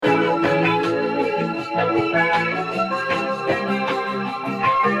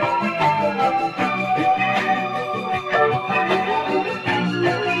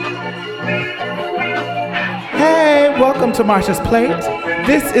Welcome to Marsha's Plate.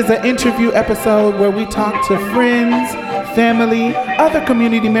 This is an interview episode where we talk to friends, family, other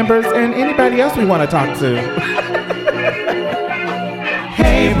community members, and anybody else we want to talk to.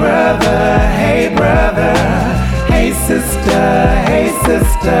 Hey brother, hey brother, hey sister, hey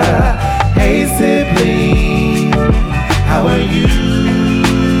sister, hey sibling, how are you?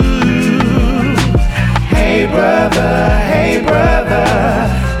 Hey brother, hey brother,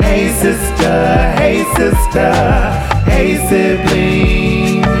 hey sister, hey sibling,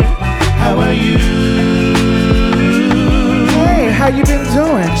 how are you? Hey, how you been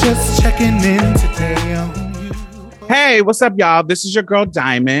doing? Just checking in today on you. Hey, what's up, y'all? This is your girl,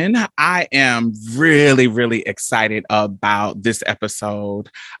 Diamond. I am really excited about this episode.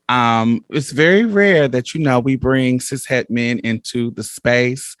 It's very rare that, we bring cishet men into the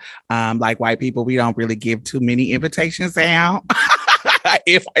space. Like white people, we don't really give too many invitations out,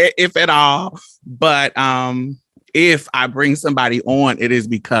 if at all. But if I bring somebody on, it is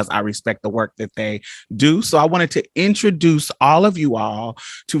because I respect the work that they do. So I wanted to introduce all of you all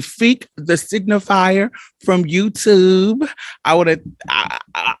to Feek the Signifier from YouTube.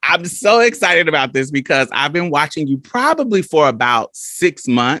 I'm so excited about this because I've been watching you probably for about 6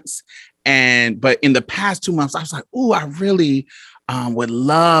 months. But in the past 2 months, I was like, I really would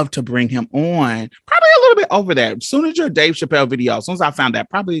love to bring him on. Probably a little bit over that. As soon as your Dave Chappelle video, as soon as I found that,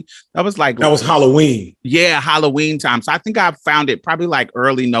 that was Halloween. Yeah, Halloween time. So I think I found it probably like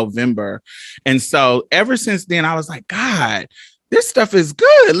early November. And so ever since then, I was like, God, this stuff is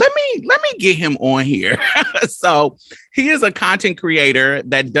good. Let me get him on here. So he is a content creator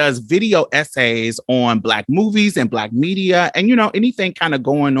that does video essays on Black movies and Black media and, anything kind of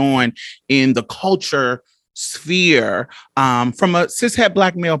going on in the culture sphere from a cishet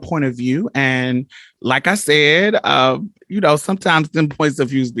Black male point of view. And like I said, sometimes them points of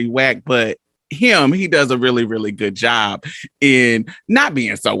views be whack, but he does a really good job in not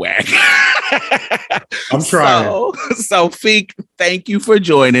being so whack. I'm trying. So Feek, thank you for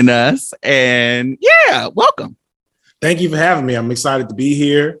joining us. And yeah, welcome. Thank you for having me. I'm excited to be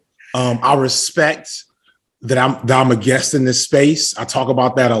here. I respect that I'm a guest in this space. I talk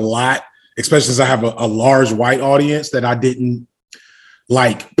about that a lot, especially since I have a large white audience that I didn't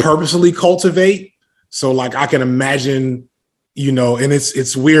purposely cultivate. So I can imagine, and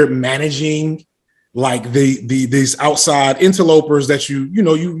it's weird managing these outside interlopers that you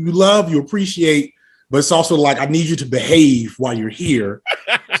love, you appreciate, but it's also I need you to behave while you're here.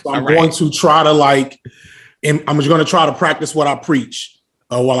 So I'm going to try to and I'm just going to try to practice what I preach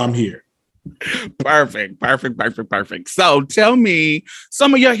while I'm here. Perfect. So tell me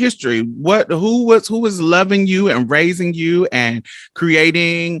some of your history. Who was loving you and raising you and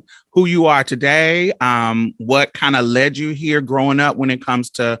creating who you are today? What kind of led you here growing up when it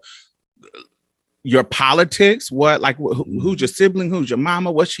comes to your politics? Who's your sibling? Who's your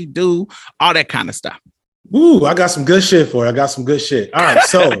mama? What she do? All that kind of stuff. Ooh, I got some good shit for you. All right.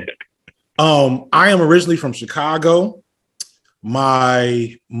 So I am originally from Chicago.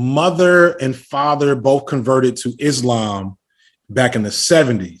 My mother and father both converted to Islam back in the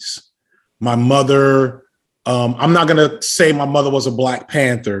 70s. My mother, I'm not going to say my mother was a Black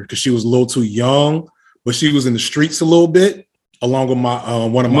Panther because she was a little too young, but she was in the streets a little bit, along with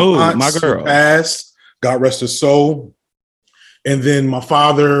one of my aunts, my girl, who passed, God rest her soul. And then my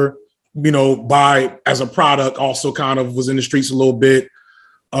father, as a product, also kind of was in the streets a little bit.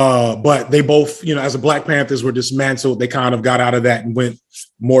 But they both, as the Black Panthers were dismantled, they kind of got out of that and went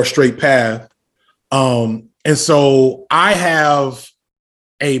more straight path. And so I have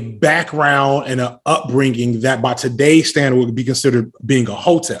a background and an upbringing that by today's standard would be considered being a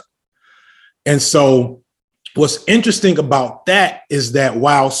hotep. And so what's interesting about that is that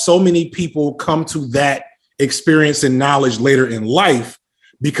while so many people come to that experience and knowledge later in life,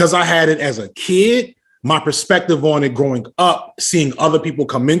 because I had it as a kid, my perspective on it growing up, seeing other people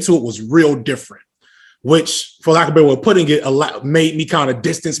come into it was real different, which, for lack of a better way of putting it, made me kind of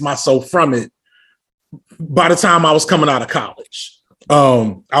distance myself from it by the time I was coming out of college.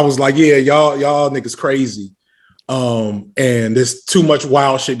 I was like, yeah, y'all niggas crazy. And there's too much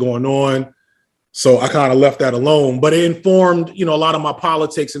wild shit going on. So I kind of left that alone, but it informed, a lot of my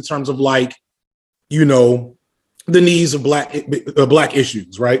politics in terms of the needs of black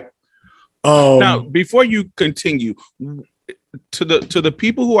issues. Right. Now, before you continue, to the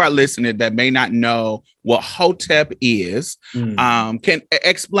people who are listening that may not know what Hotep is, can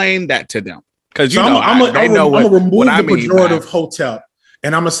explain that to them, because I'm gonna remove the pejorative Hotep,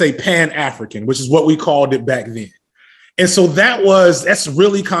 and I'm gonna say Pan-African, which is what we called it back then. And so that's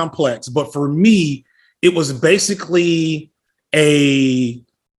really complex, but for me, it was basically a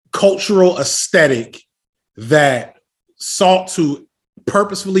cultural aesthetic that sought to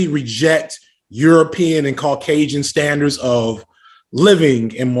purposefully reject European and Caucasian standards of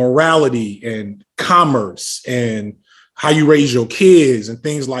living and morality and commerce and how you raise your kids and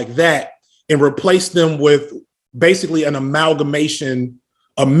things like that, and replace them with basically an amalgamation,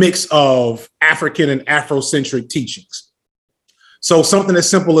 a mix of African and Afrocentric teachings. So something as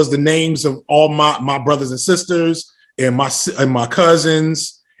simple as the names of all my brothers and sisters and my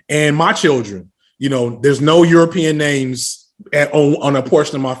cousins and my children. You know, there's no European names on a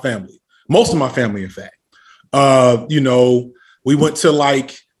portion of my family. Most of my family, in fact. You know, we went to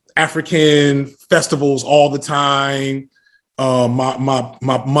like African festivals all the time. My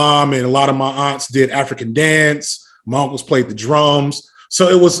mom and a lot of my aunts did African dance. My uncles played the drums. So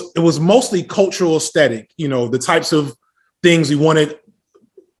it was mostly cultural aesthetic, you know, the types of things we wanted.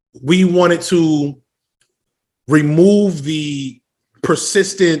 We wanted to remove the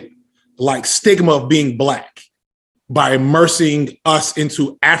persistent like stigma of being Black by immersing us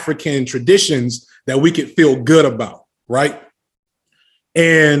into African traditions that we could feel good about, right?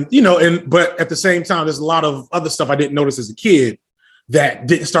 And, you know, but at the same time, there's a lot of other stuff I didn't notice as a kid that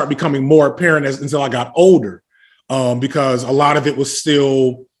didn't start becoming more apparent until I got older, because a lot of it was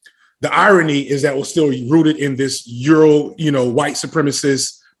still, the irony is that it was still rooted in this white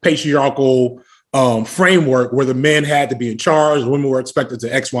supremacist, patriarchal framework where the men had to be in charge, women were expected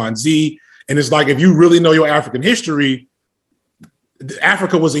to X, Y, and Z. And it's like, if you really know your African history,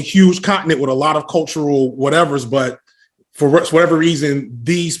 Africa was a huge continent with a lot of cultural whatevers, but for whatever reason,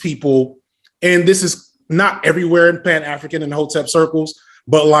 these people, and this is not everywhere in Pan-African and Hotep circles,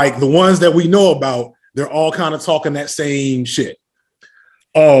 but like the ones that we know about, they're all kind of talking that same shit.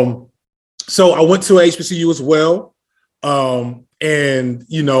 So I went to HBCU as well. And,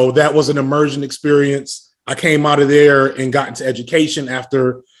 you know, that was an immersion experience. I came out of there and got into education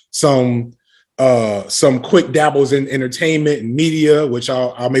after some quick dabbles in entertainment and media, which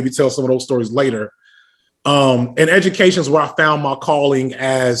I'll maybe tell some of those stories later. And education is where I found my calling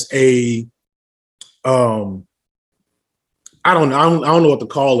as I don't know what to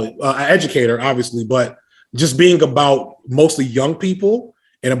call it, an educator, obviously, but just being about mostly young people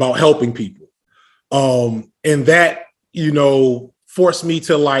and about helping people. And that, you know, forced me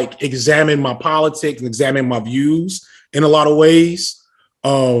to like examine my politics and examine my views in a lot of ways.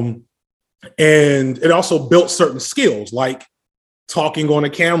 And it also built certain skills like talking on a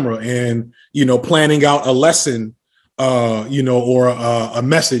camera and, you know, planning out a lesson, or a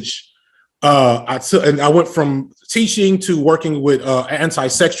message. I went from teaching to working with an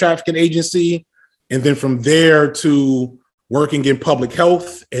anti-sex trafficking agency. And then from there to working in public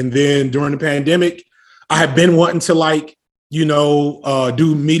health. And then during the pandemic, I had been wanting to like, you know,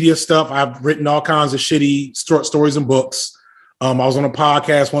 do media stuff. I've written all kinds of shitty short stories and books. I was on a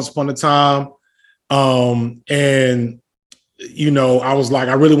podcast once upon a time. And, you know, I was like,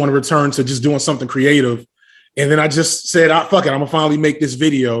 I really want to return to just doing something creative. And then I just said, fuck it, I'm gonna finally make this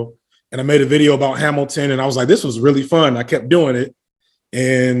video. And I made a video about Hamilton and I was like, this was really fun. I kept doing it.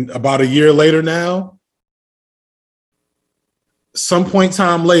 And about a year later now, some point in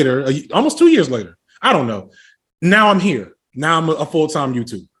time later, almost 2 years later, I don't know. Now I'm here. Now I'm a full-time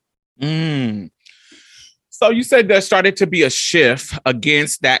YouTuber. So you said there started to be a shift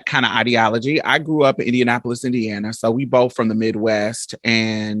against that kind of ideology. I grew up in Indianapolis, Indiana. So we both from the Midwest.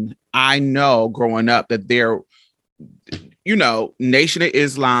 And I know growing up that there, you know, Nation of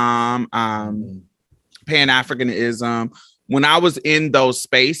Islam, Pan-Africanism. When I was in those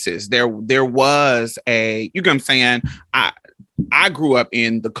spaces, there was a, you know what I'm saying? I grew up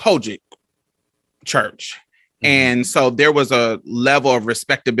in the Kojic church. And so there was a level of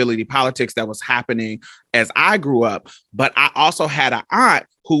respectability politics that was happening as I grew up. But I also had an aunt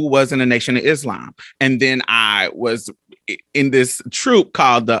who was in the Nation of Islam. And then I was in this troupe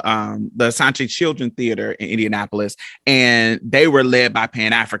called the Asante Children Theater in Indianapolis. And they were led by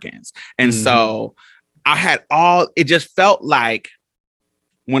Pan-Africans. And so I had it just felt like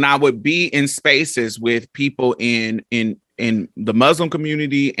when I would be in spaces with people in the Muslim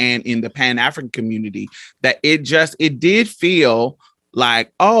community and in the Pan-African community, that it did feel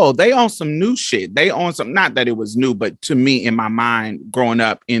like, oh, they on some new shit. They on some, not that it was new, but to me in my mind, growing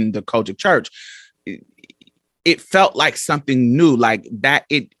up in the Kojic church, it felt like something new, like that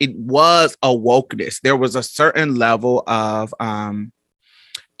it was a wokeness. There was a certain level of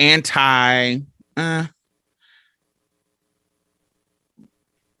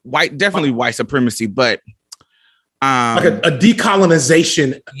definitely white supremacy, but like a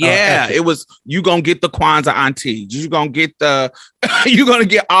decolonization. It was, you gonna get the Kwanzaa auntie, you gonna get you're gonna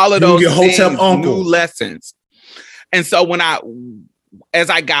get all of those Hotep uncle new lessons. And so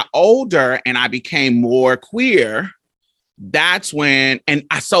as I got older and I became more queer, that's when,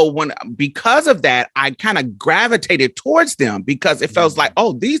 because of that, I kind of gravitated towards them because it felt like,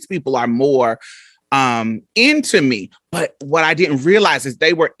 oh, these people are more into me. But what I didn't realize is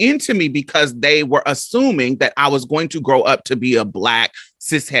they were into me because they were assuming that I was going to grow up to be a Black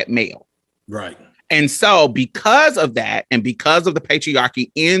cishet male. Right. And so because of that, and because of the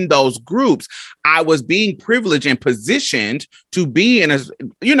patriarchy in those groups, I was being privileged and positioned to be in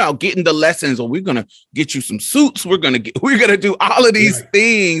getting the lessons. Or we're going to get you some suits. We're going to do all of these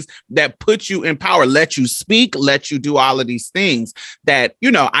things that put you in power, let you speak, let you do all of these things that,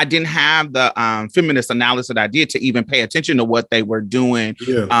 I didn't have the feminist analysis that I did to even pay attention to what they were doing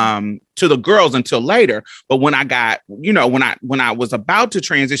to the girls until later. But when I got, when I was about to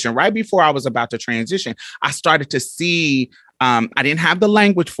transition, right before I was about to transition, I started to see, I didn't have the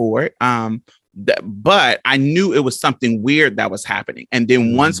language for it, but I knew it was something weird that was happening. And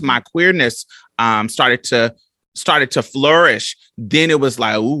then once my queerness started to flourish, then it was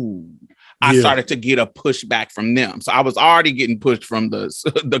like, ooh, I started to get a pushback from them. So I was already getting pushed from the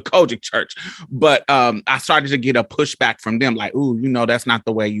Kojic church, but I started to get a pushback from them, like, ooh, that's not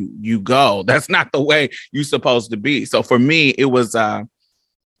the way you go. That's not the way you're supposed to be. So for me, it was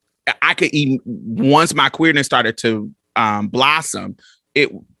I could even, once my queerness started to blossom,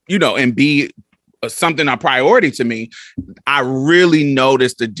 and be something a priority to me, I really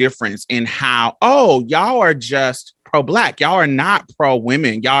noticed the difference in how, oh, y'all are just pro-Black. Y'all are not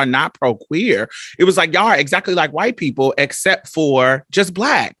pro-women. Y'all are not pro-queer. It was like, y'all are exactly like white people, except for just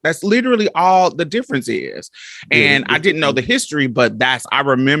Black. That's literally all the difference is. And I didn't know the history, but I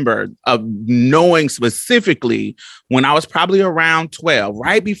remember of knowing specifically when I was probably around 12,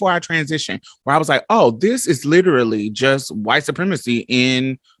 right before I transitioned, where I was like, oh, this is literally just white supremacy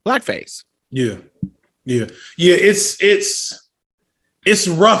in blackface. Yeah. It's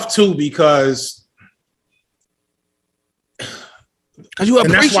rough too, because you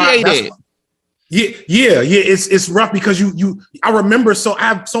appreciate it. Yeah. It's rough because I remember, I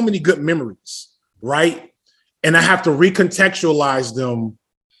have so many good memories, right? And I have to recontextualize them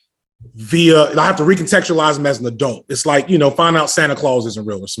as an adult. It's like, find out Santa Claus isn't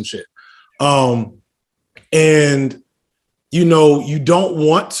real or some shit. And you don't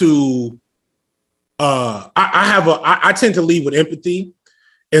want to, I tend to lead with empathy.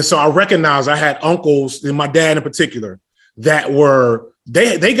 And so I recognize I had uncles, and my dad in particular, that were,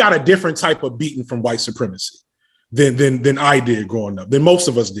 they got a different type of beating from white supremacy than I did growing up, than most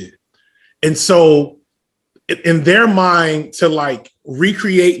of us did. And so in their mind, to like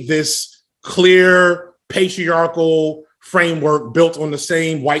recreate this clear patriarchal framework built on the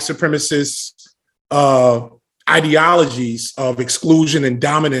same white supremacist ideologies of exclusion and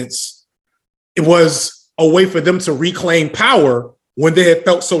dominance, it was a way for them to reclaim power when they had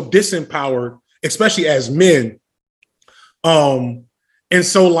felt so disempowered, especially as men. And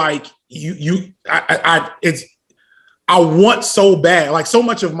so like I want so bad, like so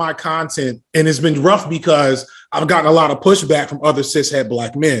much of my content, and it's been rough because I've gotten a lot of pushback from other cishet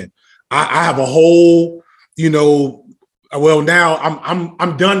Black men. I have a whole, well, now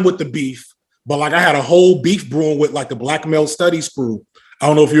I'm done with the beef, but like I had a whole beef brewing with like the Black Male Studies crew. I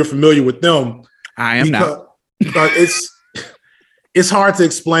don't know if you're familiar with them. I am not. But it's hard to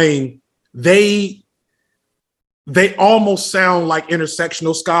explain. They almost sound like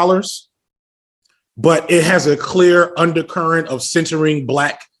intersectional scholars, but it has a clear undercurrent of centering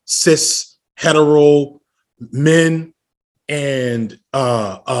Black cis hetero men and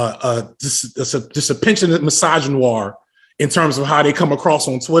just a penchant at misogynoir in terms of how they come across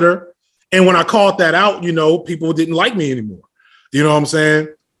on Twitter. And when I called that out, people didn't like me anymore. You know what I'm saying?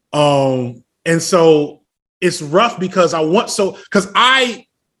 And so it's rough because I'm lucky.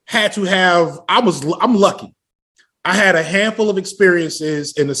 I had a handful of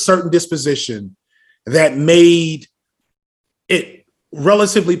experiences in a certain disposition that made it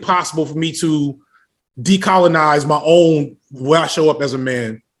relatively possible for me to decolonize my own where I show up as a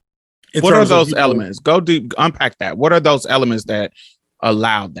man. What are those elements? Go deep, unpack that. What are those elements that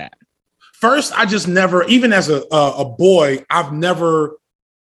allowed that? First, I just never, even as a boy, I never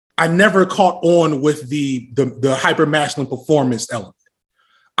caught on with the hyper masculine performance element.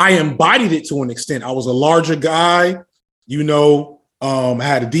 I embodied it to an extent. I was a larger guy, I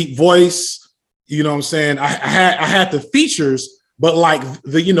had a deep voice, you know what I'm saying? I had the features, but like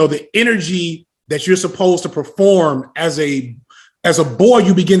the energy that you're supposed to perform as a boy,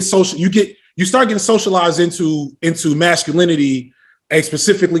 you start getting socialized into masculinity,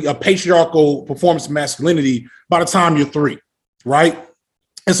 specifically a patriarchal performance of masculinity by the time you're 3, right?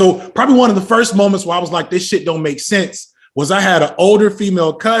 And so probably one of the first moments where I was like, this shit don't make sense, was I had an older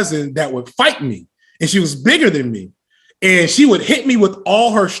female cousin that would fight me, and she was bigger than me. And she would hit me with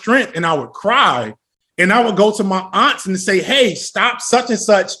all her strength and I would cry. And I would go to my aunts and say, hey, stop such and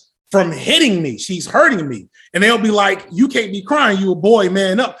such from hitting me. She's hurting me. And they'll be like, you can't be crying. You a boy,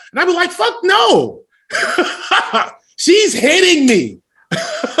 man up. And I'd be like, fuck no. She's hitting me.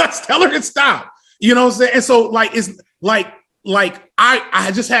 Tell her to stop. You know what I'm saying? And so like, it's like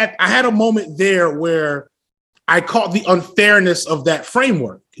I had a moment there where I caught the unfairness of that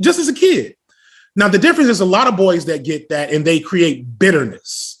framework just as a kid. Now, the difference is a lot of boys that get that and they create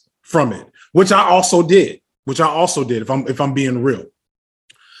bitterness from it, which I also did, if I'm being real.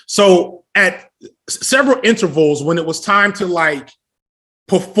 So at several intervals when it was time to like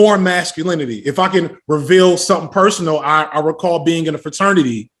perform masculinity, if I can reveal something personal, I recall being in a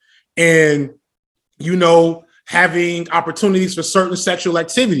fraternity and, you know, having opportunities for certain sexual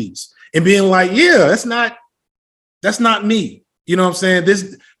activities and being like, yeah, that's not me. You know what I'm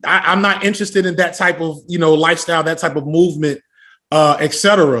saying? I'm not interested in that type of, you know, lifestyle, that type of movement,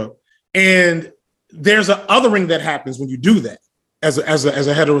 etc. And there's an othering that happens when you do that as a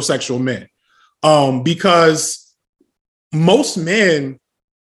heterosexual man, because most men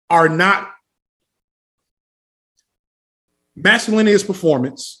are not. Masculinity is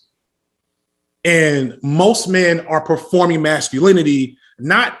performance, and most men are performing masculinity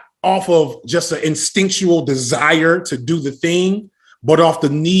not off of just an instinctual desire to do the thing, but off the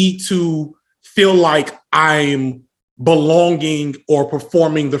need to feel like I'm belonging or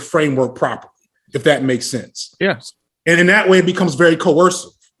performing the framework properly, if that makes sense. Yes. And in that way, it becomes very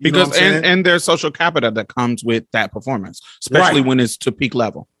coercive. Because and there's social capital that comes with that performance, especially when it's to peak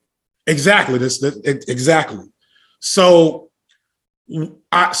level. Exactly. Exactly. So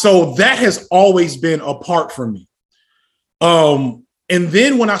that has always been a part for me. And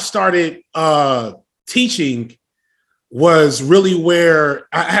then when I started teaching was really where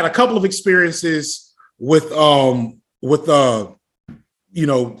I had a couple of experiences with you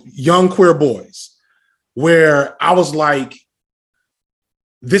know, young queer boys where I was like,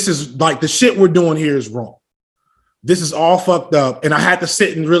 this is like the shit we're doing here is wrong. This is all fucked up. And I had to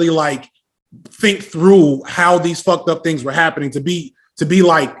sit and really like think through how these fucked up things were happening, to be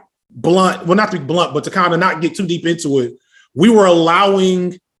like blunt, well, not to be blunt, but to kind of not get too deep into it. We were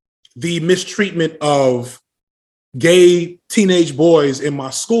allowing the mistreatment of gay teenage boys in my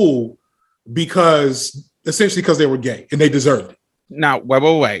school essentially because they were gay and they deserved it. Now,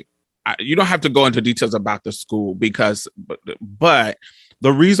 wait. You don't have to go into details about the school but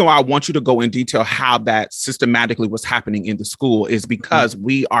the reason why I want you to go in detail how that systematically was happening in the school is because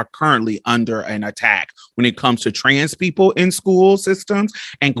we are currently under an attack when it comes to trans people in school systems,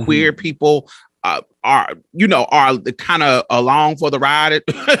 and queer people are kind of along for the ride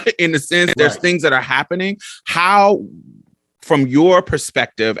in the sense there's things that are happening. How, from your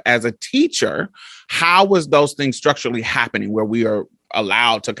perspective as a teacher, how was those things structurally happening where we are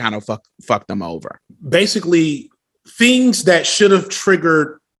allowed to kind of fuck them over? Basically, things that should have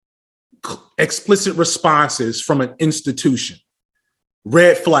triggered explicit responses from an institution,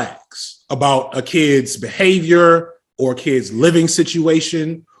 red flags about a kid's behavior or a kid's living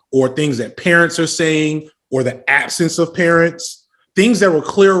situation, or things that parents are saying, or the absence of parents, things that were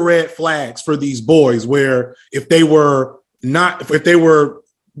clear red flags for these boys, where if they were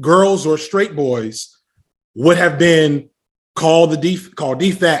girls or straight boys, would have been called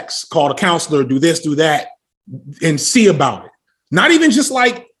defects, called a counselor, do this, do that, and see about it. Not even just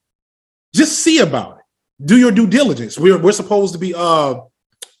see about it. Do your due diligence. We're supposed to be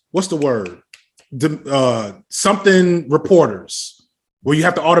what's the word? Something reporters, where you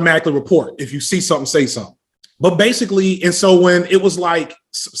have to automatically report. If you see something, say something. But basically, and so when it was like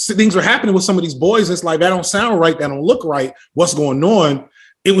things were happening with some of these boys, it's like, that don't sound right, that don't look right, what's going on?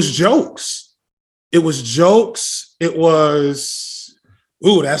 It was jokes. It was,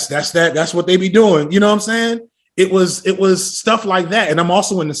 that's what they be doing. You know what I'm saying? It was stuff like that. And I'm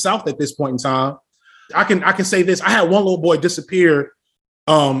also in the South at this point in time. I can say this. I had one little boy disappear.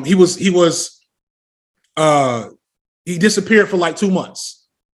 He disappeared for like 2 months.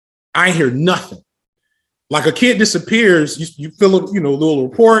 I ain't hear nothing. Like a kid disappears, you fill a little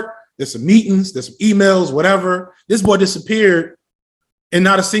report. There's some meetings, there's some emails, whatever. This boy disappeared, and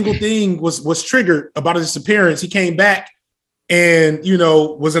not a single thing was triggered about his disappearance. He came back and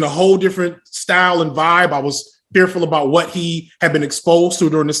was in a whole different style and vibe. I was fearful about what he had been exposed to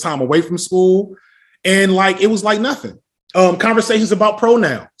during this time away from school, and like it was like nothing. Conversations about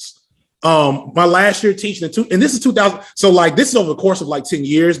pronouns. My last year teaching, and this is 2000. So like this is over the course of like 10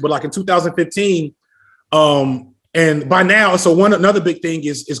 years, but like in 2015, and by now, so another big thing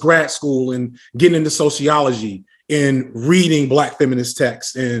is grad school and getting into sociology in reading Black feminist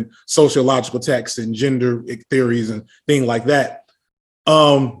texts and sociological texts and gender theories and things like that.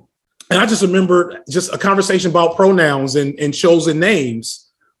 And I just remember just a conversation about pronouns and chosen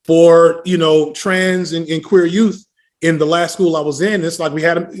names for, trans and queer youth in the last school I was in. It's like we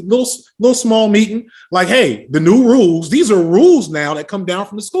had a little small meeting, like, hey, the new rules, these are rules now that come down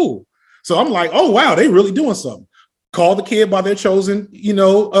from the school. So I'm like, oh, wow, they really doing something. Call the kid by their chosen,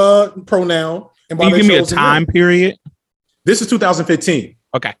 pronoun. And by Can you give me a time period? This is 2015.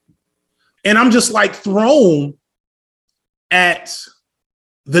 Okay. And I'm just like thrown at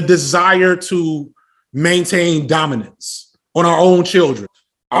the desire to maintain dominance on our own children.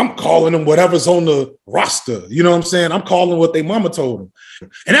 I'm calling them whatever's on the roster. You know what I'm saying? I'm calling what their mama told them.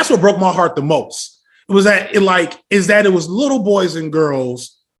 And that's what broke my heart the most. It was that it was little boys and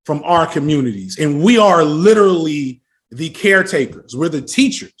girls from our communities. And we are literally the caretakers. We're the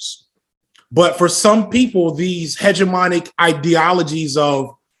teachers. But for some people, these hegemonic ideologies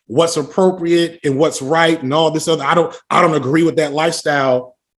of what's appropriate and what's right and all this other, I don't agree with that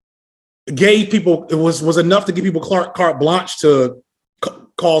lifestyle. Gave people, it was enough to give people carte blanche to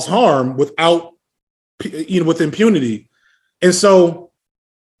cause harm without, with impunity. And so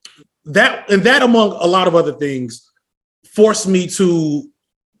that among a lot of other things forced me to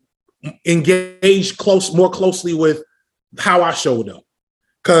engage more closely with how I showed up.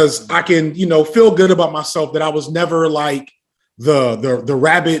 Because I can, feel good about myself that I was never like the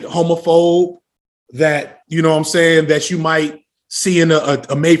rabid homophobe that, that you might see in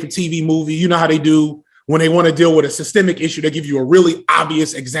a made-for-TV movie. You know how they do when they want to deal with a systemic issue, they give you a really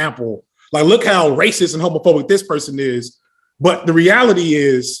obvious example. Like, look how racist and homophobic this person is. But the reality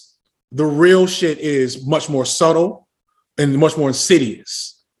is the real shit is much more subtle and much more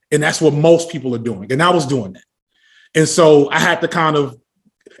insidious. And that's what most people are doing. And I was doing that. And so I had to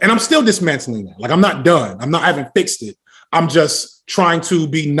and I'm still dismantling that. Like, I'm not done. I haven't fixed it. I'm just trying to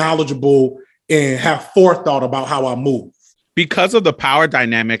be knowledgeable and have forethought about how I move. Because of the power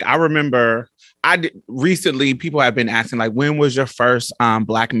dynamic, I remember recently people have been asking, like, when was your first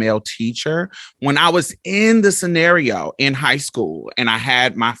Black male teacher? When I was in the scenario in high school and I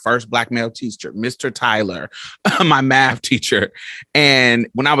had my first Black male teacher, Mr. Tyler, my math teacher. And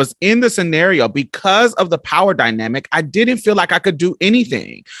when I was in the scenario, because of the power dynamic, I didn't feel like I could do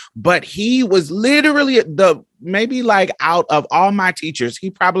anything. But he was literally maybe like out of all my teachers,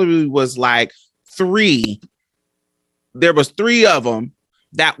 he probably was like three. There was three of them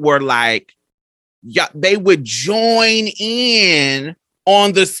that were like, yeah, they would join in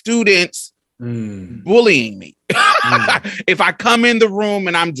on the students bullying me. If I come in the room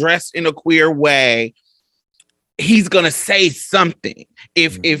and I'm dressed in a queer way, he's gonna say something.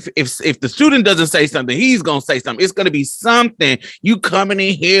 If the student doesn't say something, he's gonna say something. It's gonna be something. You coming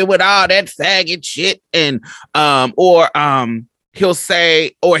in here with all that faggot shit, and he'll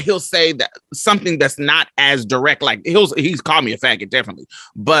say that something that's not as direct. Like he's called me a faggot, definitely,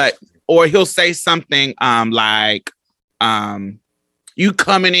 or he'll say something like, you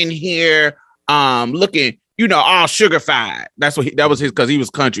coming in here looking, all sugarfied. That was his, because he was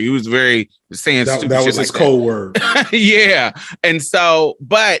country. He was very saying stupid that shit was like his code word. Yeah. And so,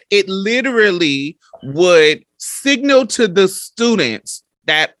 but it literally would signal to the students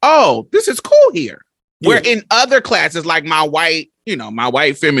that, oh, this is cool here. Yeah. Where in other classes, like my white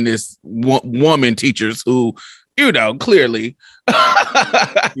feminist woman teachers who, clearly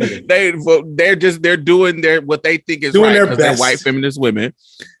they're doing what they think is right, because they're white feminist women.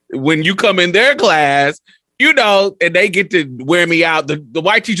 When you come in their class, and they get to wear me out. The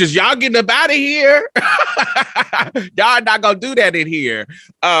white teachers, y'all getting up out of here. Y'all not gonna do that in here.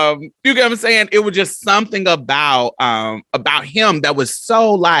 You get what I'm saying? It was just something about him that was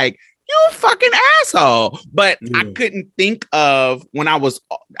so like, you fucking asshole. But I couldn't think of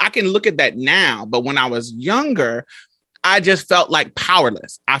I can look at that now, but when I was younger, I just felt like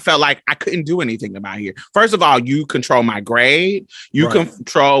powerless. I felt like I couldn't do anything about here. First of all, you control my grade. You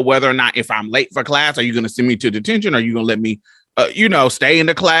control whether or not, if I'm late for class, are you going to send me to detention? Are you going to let me, stay in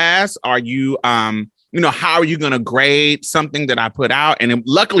the class? Are you, how are you going to grade something that I put out? And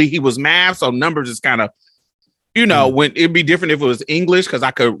luckily he was math, so numbers is kind of, when it'd be different if it was English, because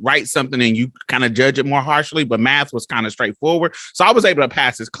I could write something and you kind of judge it more harshly, but math was kind of straightforward. So I was able to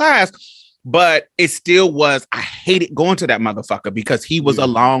pass his class, but it still was, I hated going to that motherfucker because he was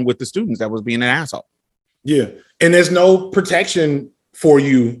along with the students that was being an asshole. Yeah. And there's no protection for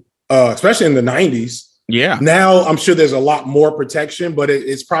you, especially in the 90s. Yeah. Now I'm sure there's a lot more protection, but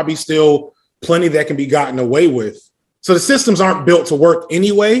it's probably still plenty that can be gotten away with. So the systems aren't built to work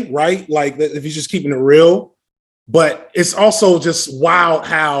anyway, right? Like, if you're just keeping it real. But it's also just wild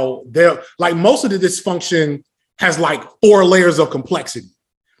how most of the dysfunction has like 4 layers of complexity.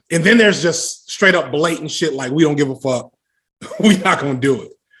 And then there's just straight up blatant shit like, we don't give a fuck. We're not going to do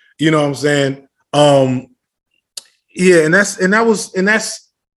it. You know what I'm saying? Yeah. And that's,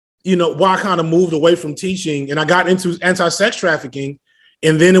 you know, why I kind of moved away from teaching and I got into anti-sex trafficking.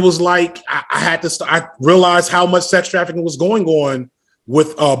 And then it was like, I realized how much sex trafficking was going on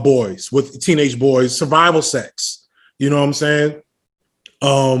with boys, with teenage boys, survival sex. You know what I'm saying?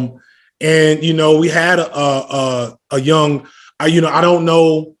 And, you know, we had a young, you know, I don't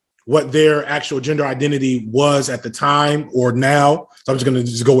know what their actual gender identity was at the time or now. So I'm just going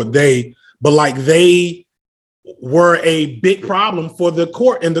to go with they, but like they were a big problem for the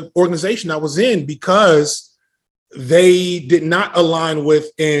court and the organization I was in because they did not align with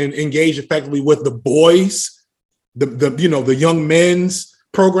and engage effectively with the boys, the you know, the young men's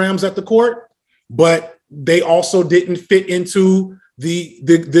programs at the court, but they also didn't fit into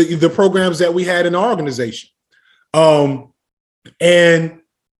the programs that we had in our organization. And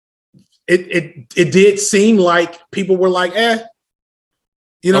it did seem like people were like,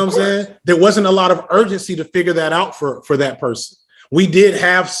 you know what I'm saying? There wasn't a lot of urgency to figure that out for that person. We did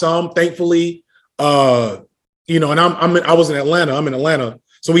have some, thankfully, you know, and I was in Atlanta. I'm in Atlanta.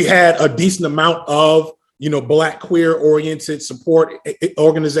 So we had a decent amount of, you know, Black queer oriented support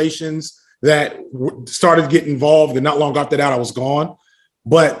organizations that started to get involved. And not long after that, I was gone.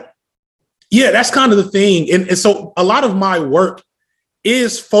 But yeah, that's kind of the thing. And so a lot of my work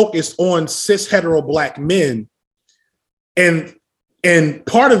is focused on cis hetero Black men. And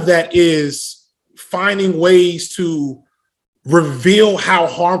part of that is finding ways to reveal how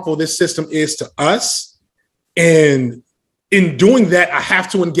harmful this system is to us. And in doing that, I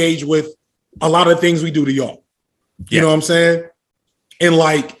have to engage with a lot of things we do to y'all. You know what I'm saying? And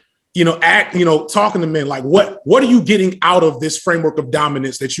like, you know, talking to men, like what are you getting out of this framework of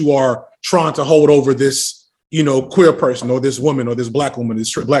dominance that you are trying to hold over this, you know, queer person or this woman or this Black woman,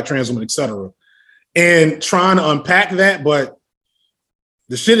 this Black trans woman, et cetera, and trying to unpack that. But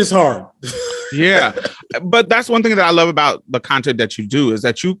the shit is hard. Yeah. But that's one thing that I love about the content that you do is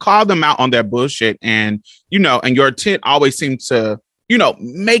that you call them out on their bullshit and, you know, and your intent always seems to, you know,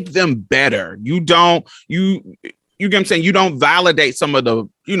 make them better. You get what I'm saying? You don't validate some of the,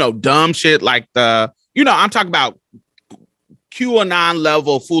 you know, dumb shit like the, you know, I'm talking about QAnon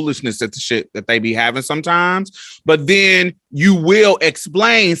level foolishness that the shit that they be having sometimes, but then you will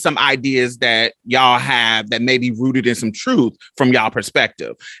explain some ideas that y'all have that may be rooted in some truth from y'all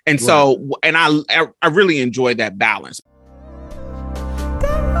perspective. And so, and I really enjoy that balance.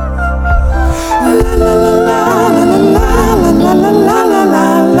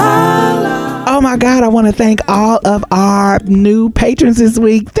 Oh my God, I want to thank all of our new patrons this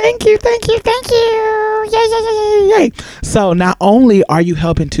week. Thank you. Yay. So not only are you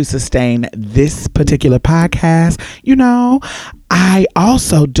helping to sustain this particular podcast, you know, I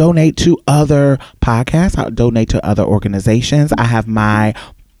also donate to other podcasts. I donate to other organizations. I have my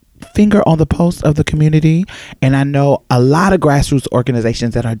finger on the pulse of the community, and I know a lot of grassroots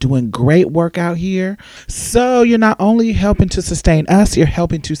organizations that are doing great work out here. So you're not only helping to sustain us, you're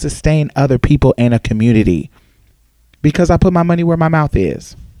helping to sustain other people in a community, because I put my money where my mouth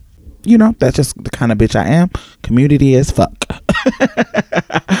is. You know, that's just the kind of bitch I am. Community as fuck.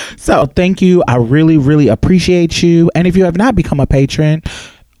 So thank you. I really, really appreciate you. And if you have not become a patron,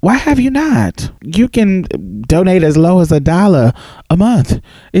 why have you not? You can donate as low as $1 a month.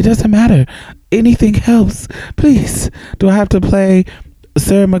 It doesn't matter. Anything helps. Please. Do I have to play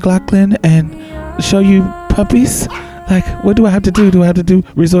Sarah McLachlan and show you puppies? Like, what do I have to do? Do I have to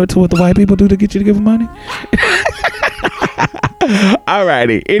resort to what the white people do to get you to give them money?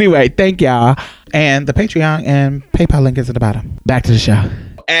 Alrighty. Anyway, thank y'all. And the Patreon and PayPal link is at the bottom. Back to the show.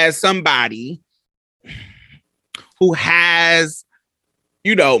 As somebody who has,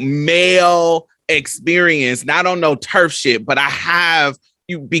 you know, male experience, not on no turf shit, but I have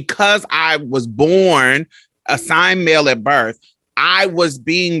because I was born assigned male at birth. I was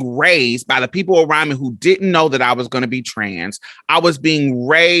being raised by the people around me who didn't know that I was going to be trans. I was being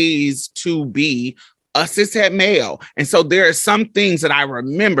raised to be a cishet male. And so there are some things that I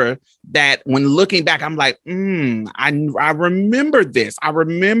remember that when looking back, I'm like, I remember this. I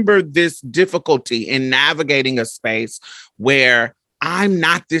remember this difficulty in navigating a space where I'm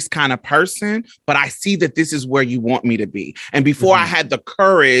not this kind of person, but I see that this is where you want me to be. And before I had the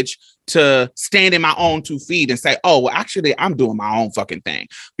courage to stand in my own 2 feet and say, oh, well, actually, I'm doing my own fucking thing.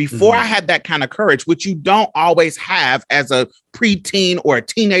 Before I had that kind of courage, which you don't always have as a preteen or a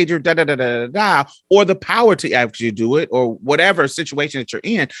teenager, or the power to actually do it or whatever situation that you're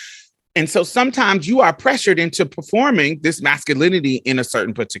in. And so sometimes you are pressured into performing this masculinity in a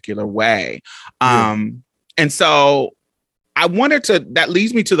certain particular way. And so that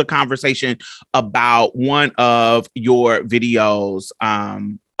leads me to the conversation about one of your videos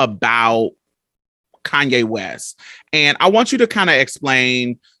about Kanye West. And I want you to kind of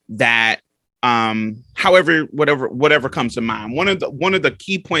explain that however, whatever comes to mind. One of the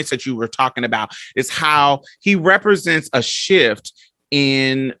key points that you were talking about is how he represents a shift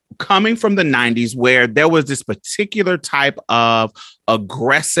in coming from the 90s, where there was this particular type of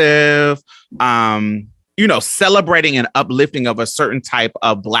aggressive, celebrating and uplifting of a certain type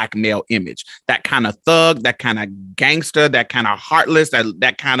of Black male image, that kind of thug, that kind of gangster, that kind of heartless,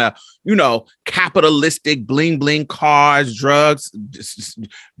 that kind of, capitalistic, bling, bling, cars, drugs,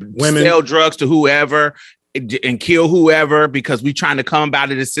 women, sell drugs to whoever and kill whoever because we trying to come about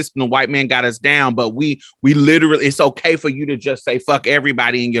it as system. The white man got us down, but we literally, it's okay for you to just say, fuck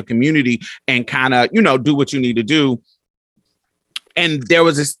everybody in your community and kind of, do what you need to do. And there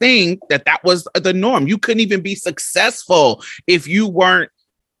was this thing that was the norm. You couldn't even be successful if you weren't.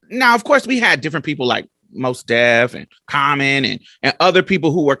 Now, of course, we had different people like Mos Def and Common and other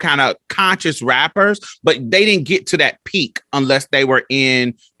people who were kind of conscious rappers, but they didn't get to that peak unless they were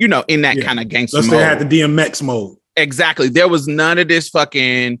in that kind of gangster mode. Unless they had the DMX mode. Exactly. There was none of this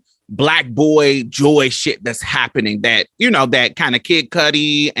fucking Black boy joy shit that's happening, that that kind of Kid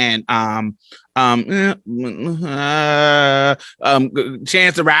Cudi and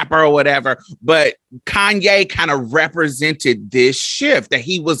Chance the Rapper or whatever. But Kanye kind of represented this shift, that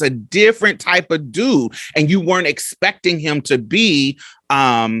he was a different type of dude, and you weren't expecting him to be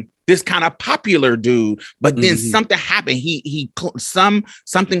this kind of popular dude, but then something happened.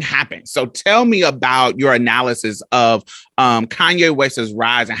 Something happened. So tell me about your analysis of Kanye West's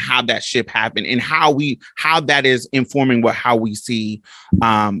rise and how that shift happened, and how that is informing how we see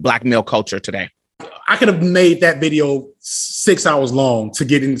Black male culture today. I could have made that video 6 hours long to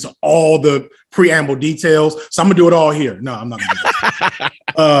get into all the preamble details. So I'm gonna do it all here. No, I'm not gonna do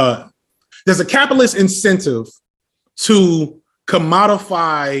that. There's a capitalist incentive to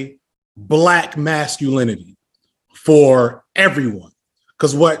commodify Black masculinity for everyone.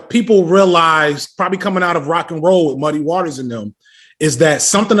 Because what people realize, probably coming out of rock and roll with Muddy Waters in them, is that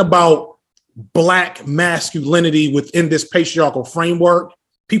something about Black masculinity within this patriarchal framework,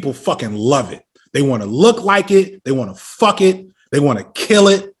 people fucking love it. They want to look like it. They want to fuck it. They want to kill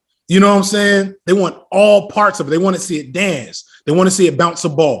it. You know what I'm saying? They want all parts of it. They want to see it dance. They want to see it bounce a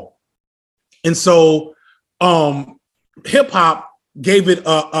ball. And so hip hop gave it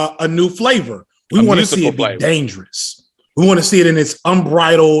a new flavor. We want to see it be dangerous. We want to see it in its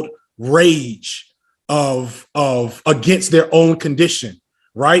unbridled rage of against their own condition,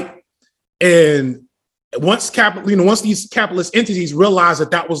 right? And once these capitalist entities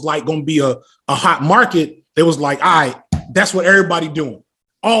realized that was like going to be a hot market, they was like, all right, that's what everybody doing.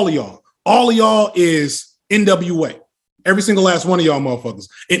 All of y'all is NWA. Every single last one of y'all motherfuckers.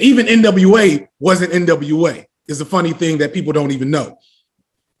 And even NWA wasn't NWA. Is a funny thing that people don't even know.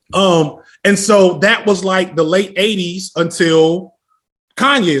 And so that was like the late 80s until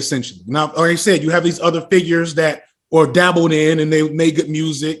Kanye, essentially. Now, like I said, you have these other figures that were dabbled in and they made good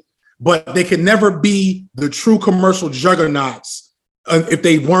music, but they could never be the true commercial juggernauts if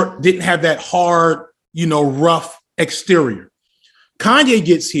they didn't have that hard, rough exterior. Kanye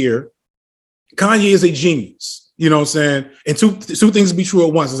gets here. Kanye is a genius. You know what I'm saying? And two things be true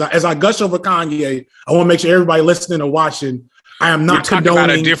at once. As I gush over Kanye, I want to make sure everybody listening and watching, I am not condoning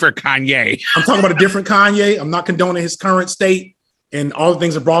about a different Kanye. I'm talking about a different Kanye. I'm not condoning his current state and all the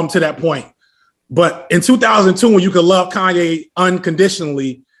things that brought him to that point. But in 2002, when you could love Kanye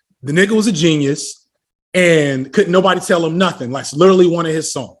unconditionally, the nigga was a genius and couldn't nobody tell him nothing. Like, it's literally one of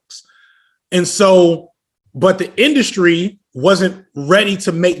his songs. And so, but the industry wasn't ready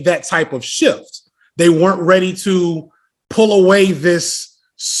to make that type of shift. They weren't ready to pull away this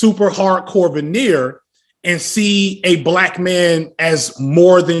super hardcore veneer and see a Black man as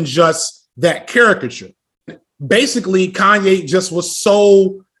more than just that caricature. Basically, Kanye just was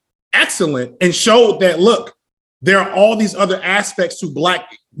so excellent and showed that, look, there are all these other aspects to Black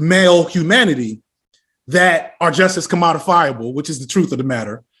male humanity that are just as commodifiable, which is the truth of the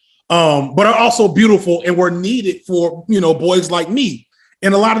matter, but are also beautiful and were needed for, boys like me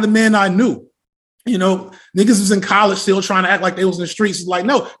and a lot of the men I knew. Niggas was in college still trying to act like they was in the streets. It's like,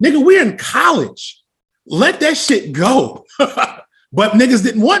 no, nigga, we're in college. Let that shit go. But niggas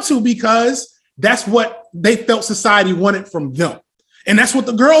didn't want to because that's what they felt society wanted from them. And that's what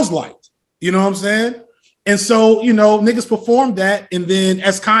the girls liked. You know what I'm saying? And so, niggas performed that. And then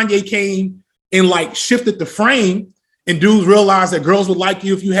as Kanye came and like shifted the frame and dudes realized that girls would like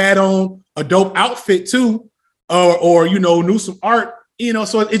you if you had on a dope outfit too, or knew some art,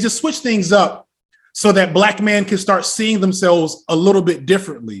 so it just switched things up. so that Black men can start seeing themselves a little bit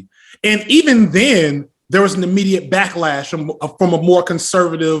differently. And even then, there was an immediate backlash from a more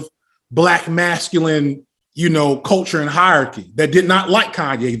conservative Black masculine, culture and hierarchy that did not like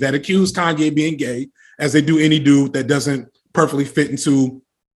Kanye, that accused Kanye being gay, as they do any dude that doesn't perfectly fit into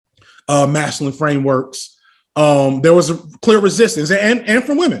masculine frameworks. There was a clear resistance, and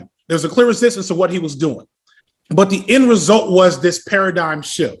from women, there was a clear resistance to what he was doing. But the end result was this paradigm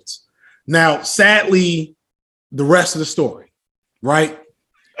shift. Now, sadly, the rest of the story, right?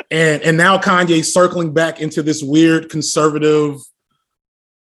 And now Kanye's circling back into this weird conservative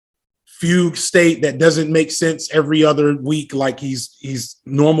fugue state that doesn't make sense every other week. Like he's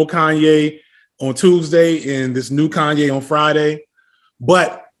normal Kanye on Tuesday and this new Kanye on Friday.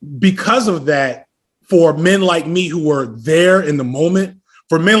 But because of that, for men like me who were there in the moment,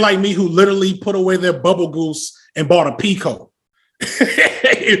 for men like me who literally put away their bubble goose and bought a Pico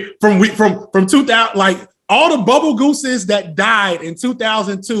from 2000, like all the bubble gooses that died in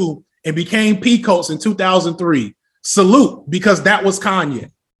 2002 and became Picos in 2003, salute, because that was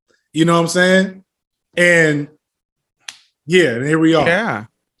Kanye. You know what I'm saying? And yeah, and here we are. Yeah,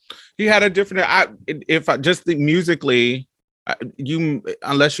 he had a different. If I just think musically,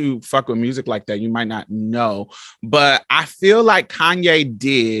 unless you fuck with music like that, you might not know. But I feel like Kanye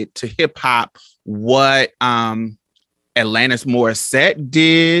did to hip hop what Alanis Morissette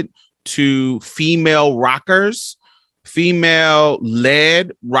did to female rockers,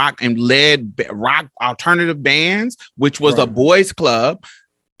 female-led rock and led rock alternative bands, which was a boys' club.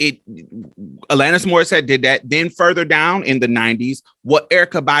 Alanis Morissette did that. Then further down in the 90s, what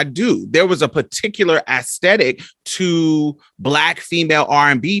Erykah Badu, there was a particular aesthetic to Black female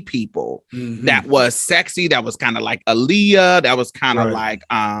R&B people that was sexy, that was kind of like Aaliyah, that was kind of like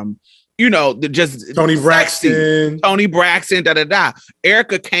just Tony Braxton,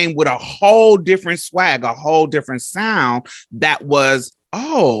 Erykah came with a whole different swag, a whole different sound that was,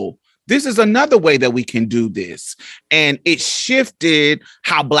 this is another way that we can do this. And it shifted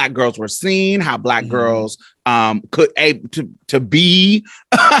how Black girls were seen, how Black girls could to be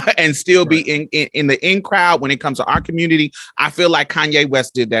and still be in the in crowd when it comes to our community. I feel like Kanye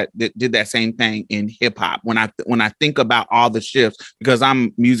West did that same thing in hip hop. When I think about all the shifts, because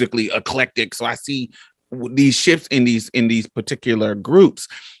I'm musically eclectic, so I see these shifts in these particular groups.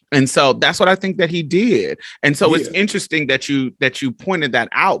 And so that's what I think that he did. And so it's interesting that you pointed that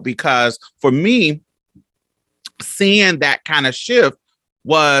out, because for me, seeing that kind of shift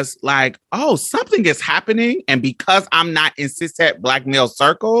was like, something is happening. And because I'm not in cishet Black male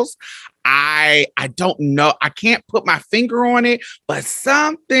circles, I don't know. I can't put my finger on it, but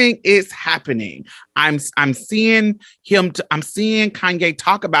something is happening. I'm seeing I'm seeing Kanye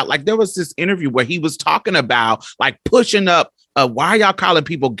talk about, like, there was this interview where he was talking about like pushing up why are y'all calling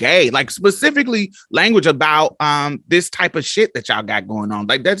people gay? Like specifically language about this type of shit that y'all got going on.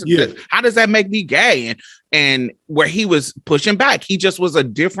 Like how does that make me gay? And where he was pushing back, he just was a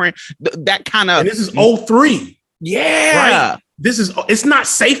different that kind of. And this is 03. Yeah. Right? It's not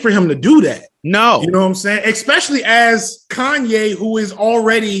safe for him to do that. No. You know what I'm saying? Especially as Kanye, who is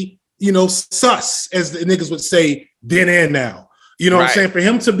already, sus, as the niggas would say, then and now. You know what I'm saying? For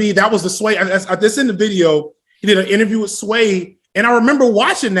him to be, that was the Sway. This in the video. He did an interview with Sway, and I remember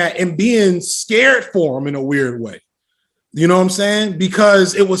watching that and being scared for him in a weird way. You know what I'm saying?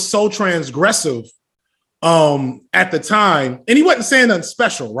 Because it was so transgressive at the time, and he wasn't saying nothing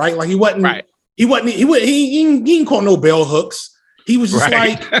special, right? Like he didn't call no bell hooks. He was just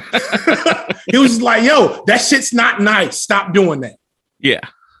like, he was just like, yo, that shit's not nice. Stop doing that. Yeah.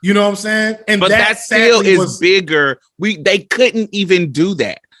 You know what I'm saying? And but that still is bigger. They couldn't even do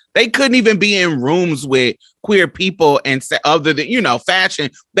that. They couldn't even be in rooms with queer people and say, other than, fashion.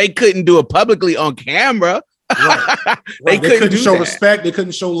 They couldn't do it publicly on camera. Right. They couldn't show respect. They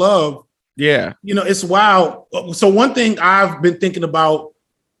couldn't show love. Yeah. It's wild. So one thing I've been thinking about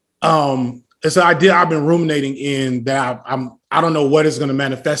is an idea I've been ruminating in that I don't know what it's going to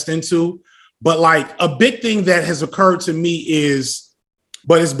manifest into, but like a big thing that has occurred to me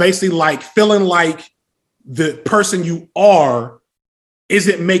but it's basically like feeling like the person you are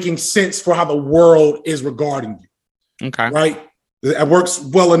isn't making sense for how the world is regarding you. Okay. Right? It works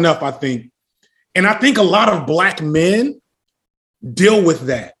well enough, I think. And I think a lot of Black men deal with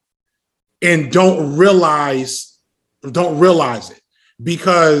that and don't realize it,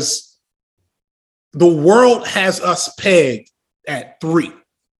 because the world has us pegged at 3.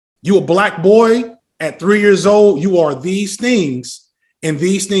 You a Black boy at 3 years old, you are these things and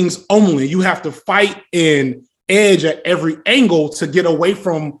these things only. You have to fight and edge at every angle to get away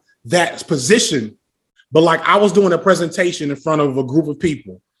from that position. But like I was doing a presentation in front of a group of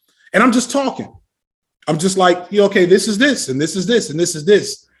people and I'm just talking I'm just like, yeah, okay, this is this, and this is this, and this is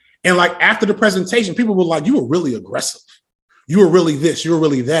this. And like after the presentation, people were like, you were really aggressive. You were really this, you were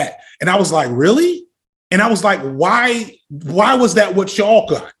really that. And I was like, really? And I was like, why was that what y'all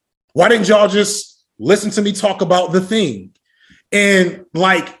got? Why didn't y'all just listen to me talk about the thing? And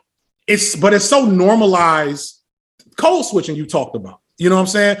like, it's so normalized code switching you talked about. You know what I'm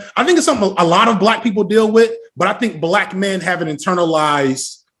saying? I think it's something a lot of Black people deal with, but I think Black men haven't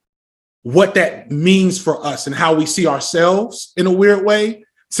internalized what that means for us and how we see ourselves in a weird way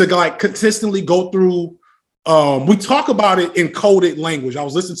to like consistently go through. We talk about it in coded language. I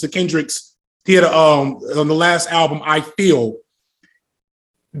was listening to Kendrick's, he had on the last album, I Feel.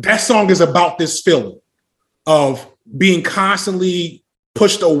 That song is about this feeling of being constantly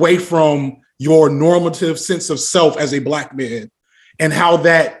pushed away from your normative sense of self as a Black man and how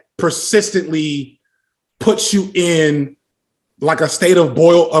that persistently puts you in like a state of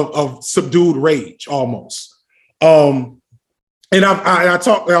of subdued rage almost. And I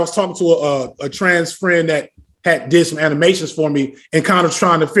was talking to a trans friend that did some animations for me and kind of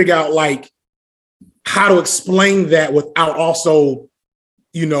trying to figure out like how to explain that without also,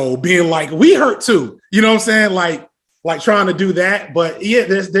 you know, being like, we hurt too. You know what I'm saying? Like trying to do that. But yeah,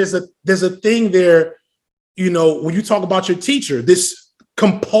 there's a thing there, you know, when you talk about your teacher, this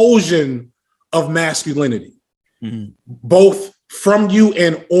compulsion of masculinity, both from you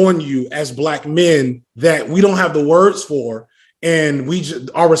and on you as Black men that we don't have the words for. And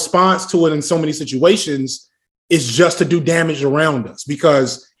our response to it in so many situations is just to do damage around us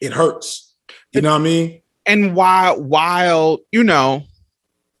because it hurts. You know what I mean? And while, you know,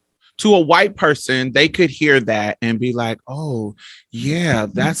 to a white person, they could hear that and be like, oh, yeah,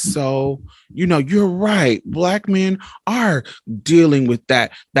 that's so, you know, you're right. Black men are dealing with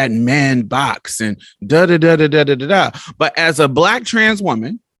that man box and da-da-da-da-da-da-da. But as a Black trans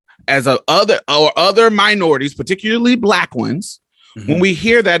woman, as other minorities, particularly Black ones, when we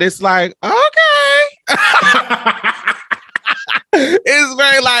hear that, it's like, okay. It's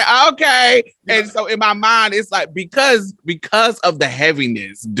very like, okay. And so in my mind, it's like because of the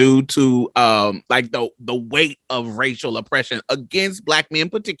heaviness due to like the weight of racial oppression against Black men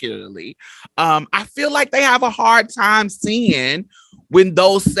particularly, I feel like they have a hard time seeing when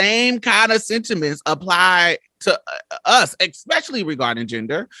those same kind of sentiments apply to us, especially regarding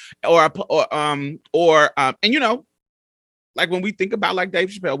gender or and you know, like when we think about like Dave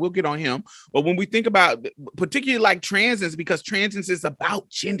Chappelle, we'll get on him. But when we think about particularly like transness, because transness is about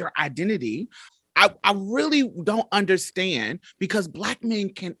gender identity, I really don't understand because Black men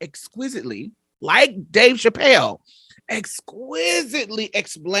can exquisitely, like Dave Chappelle, exquisitely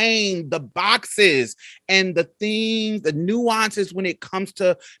explain the boxes and the things, the nuances when it comes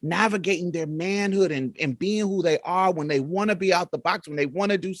to navigating their manhood and being who they are when they want to be out the box, when they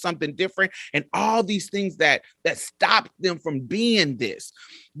want to do something different, and all these things that stop them from being this.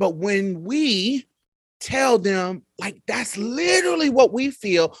 But when we tell them like that's literally what we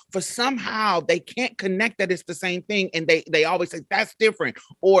feel, for somehow they can't connect that it's the same thing, and they always say that's different,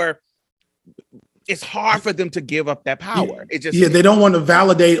 or it's hard for them to give up that power. It just they don't want to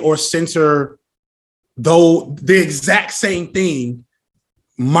validate or censor though the exact same thing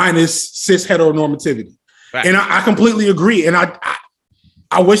minus cis heteronormativity. Right. And I completely agree. And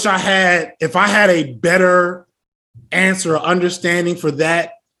I wish if I had a better answer or understanding for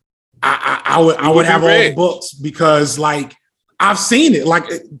that, I would have all the books, because like I've seen it, like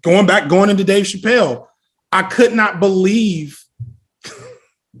going into Dave Chappelle, I could not believe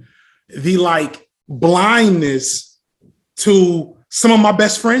the like blindness to some of my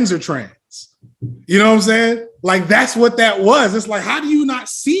best friends are trans. You know what I'm saying? Like that's what that was. It's like, how do you not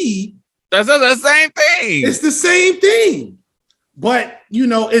see? That's the same thing. It's the same thing. But you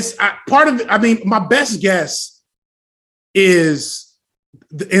know, it's part of it. I mean, my best guess is,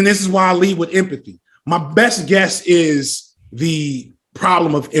 and this is why I lead with empathy. My best guess is the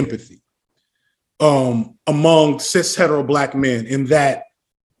problem of empathy among cis hetero Black men, in that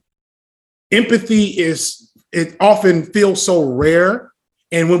empathy it often feels so rare.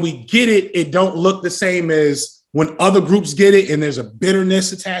 And when we get it, it don't look the same as when other groups get it. And there's a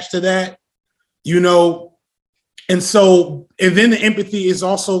bitterness attached to that, you know? And so, and then the empathy is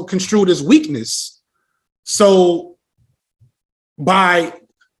also construed as weakness. So by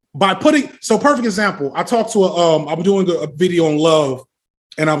putting, so perfect example, I talked to I'm doing a video on love,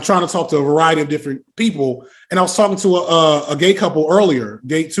 and I'm trying to talk to a variety of different people. And I was talking to a gay couple earlier,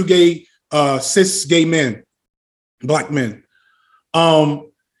 two gay cis gay men, Black men.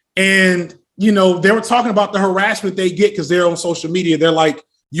 And, you know, they were talking about the harassment they get because they're on social media. They're like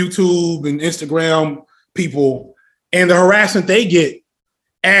YouTube and Instagram people, and the harassment they get.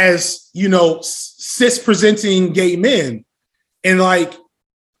 as, you know, cis presenting gay men. And like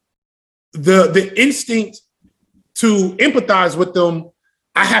the instinct to empathize with them,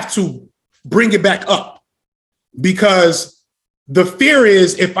 I have to bring it back up, because the fear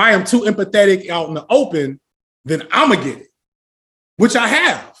is if I am too empathetic out in the open, then I'm gonna get it, which I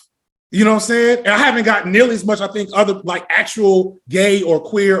have. You know what I'm saying? And I haven't gotten nearly as much, I think, other like actual gay or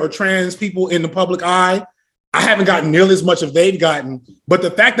queer or trans people in the public eye. I haven't gotten nearly as much as they've gotten. But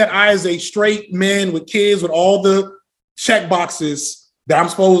the fact that I, as a straight man with kids with all the check boxes that I'm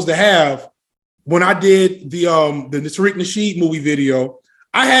supposed to have, when I did the Tariq Nasheed movie video,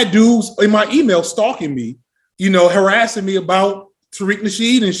 I had dudes in my email stalking me, you know, harassing me about Tariq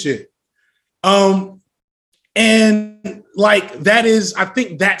Nasheed and shit. And like, that is, I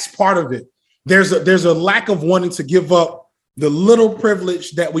think that's part of it. There's a lack of wanting to give up the little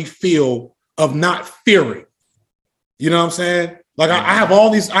privilege that we feel of not fearing. You know what I'm saying? Like I have all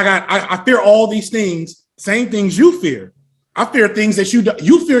these, I fear all these things, same things you fear. I fear things that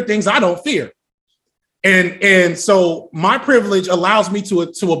you fear things I don't fear. And so my privilege allows me to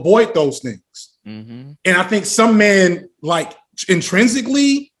avoid those things. Mm-hmm. And I think some men like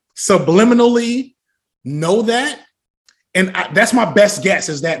intrinsically, subliminally know that. And that's my best guess,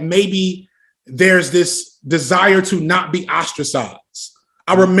 is that maybe there's this desire to not be ostracized.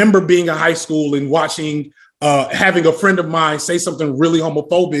 I remember being in high school and watching, having a friend of mine say something really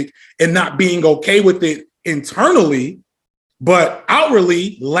homophobic and not being okay with it internally, but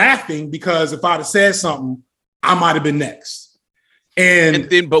outwardly laughing, because if I'd have said something, I might have been next.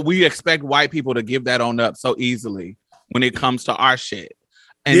 But we expect white people to give that on up so easily when it comes to our shit.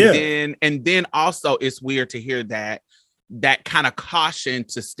 And then also it's weird to hear that kind of caution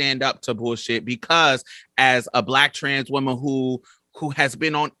to stand up to bullshit, because as a Black trans woman who has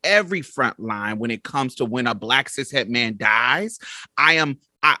been on every front line when it comes to when a Black cishet man dies, I am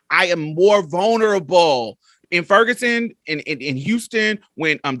more vulnerable. In Ferguson, in Houston,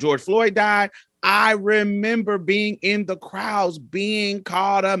 when George Floyd died, I remember being in the crowds, being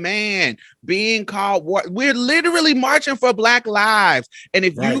called a man, being called what? We're literally marching for Black lives. And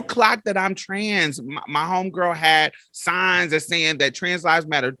if you clock that I'm trans, my homegirl had signs that saying that trans lives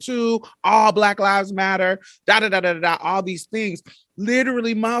matter too, all Black lives matter, all these things.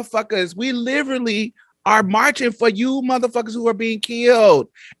 Literally, motherfuckers, we literally are marching for you motherfuckers who are being killed.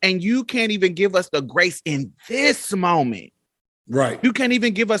 And you can't even give us the grace in this moment. Right. You can't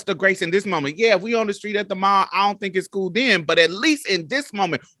even give us the grace in this moment. Yeah, if we on the street at the mall, I don't think it's cool then, but at least in this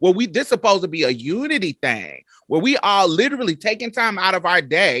moment where this supposed to be a unity thing, where we all literally taking time out of our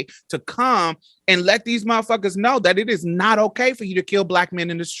day to come and let these motherfuckers know that it is not okay for you to kill Black men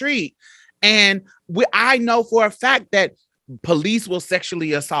in the street. And I know for a fact that police will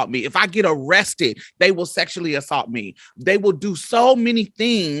sexually assault me. If I get arrested, they will sexually assault me. They will do so many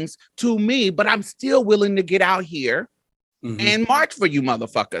things to me, but I'm still willing to get out here and march for you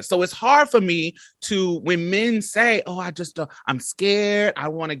motherfuckers. So it's hard for me to, when men say, oh, I'm scared, I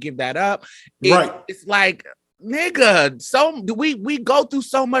want to give that up. It's like, nigga, so we go through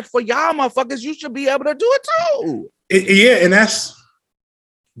so much for y'all motherfuckers. You should be able to do it too. And that's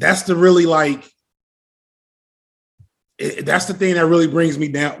the really like, that's the thing that really brings me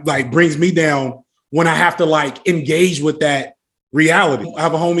down when I have to like engage with that reality. I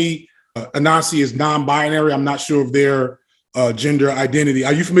have a homie, Anansi is non-binary. I'm not sure of their gender identity.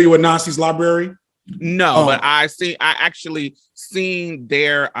 Are you familiar with Nancy's Library? No, but I actually seen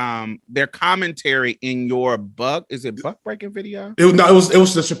their commentary in your Buck. Is it Buck Breaking video? It was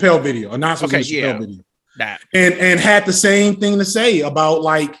the Chappelle video. Anansi was in the Chappelle video. That and had the same thing to say about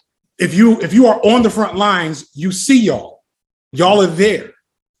like, if you are on the front lines, you see y'all are there.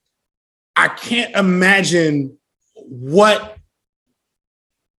 I can't imagine what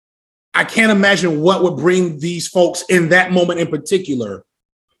would bring these folks in that moment in particular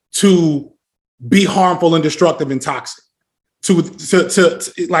to be harmful and destructive and toxic. To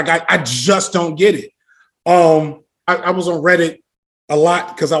like, I just don't get it. I was on Reddit a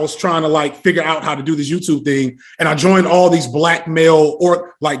lot because I was trying to like figure out how to do this YouTube thing, and I joined all these Black male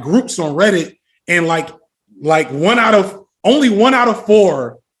or like groups on Reddit, and like only one out of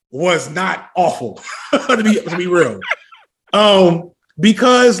four was not awful to be real.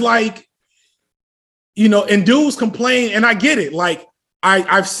 Because like, you know, and dudes complain, and I get it. Like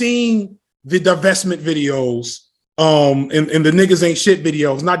I've seen the divestment videos, and the niggas ain't shit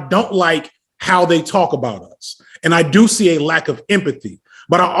videos, and I don't like how they talk about us. And I do see a lack of empathy.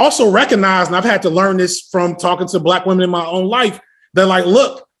 But I also recognize, and I've had to learn this from talking to Black women in my own life, that like,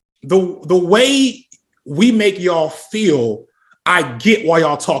 look, the way we make y'all feel, I get why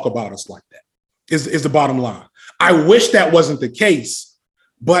y'all talk about us like that, is the bottom line. I wish that wasn't the case,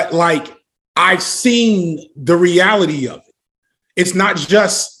 but like I've seen the reality of it. It's not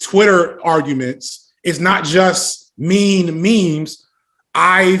just Twitter arguments. It's not just mean memes.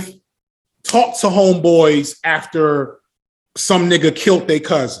 I've talked to homeboys after some nigga killed their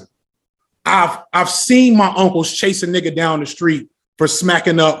cousin. I've seen my uncles chase a nigga down the street for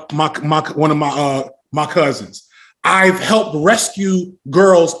smacking up one of my cousins. I've helped rescue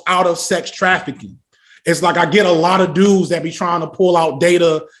girls out of sex trafficking. It's like I get a lot of dudes that be trying to pull out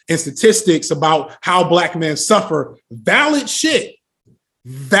data and statistics about how Black men suffer. Valid shit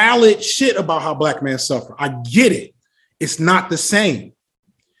about how Black men suffer. I get it. It's not the same.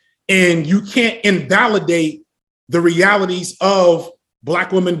 And you can't invalidate the realities of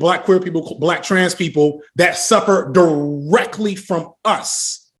Black women, Black queer people, Black trans people that suffer directly from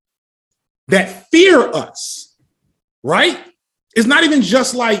us, that fear us, right? It's not even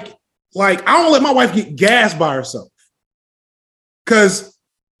just like I don't let my wife get gassed by herself because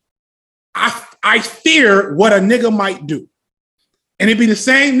I fear what a nigga might do. And it'd be the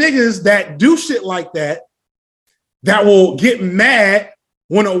same niggas that do shit like that will get mad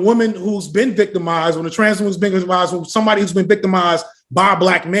when a woman who's been victimized, when a trans woman's been victimized, when somebody who's been victimized by a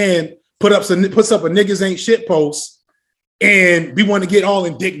Black man puts up a niggas ain't shit post and we want to get all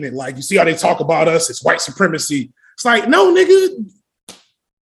indignant. Like, you see how they talk about us, it's white supremacy. It's like, no, nigga,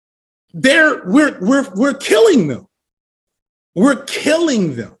 we're killing them. We're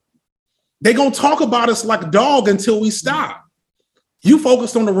killing them. They're gonna talk about us like a dog until we stop. You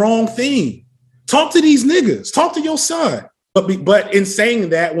focused on the wrong thing. Talk to these niggas, talk to your son. But in saying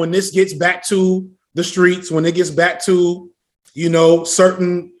that, when this gets back to the streets, when it gets back to,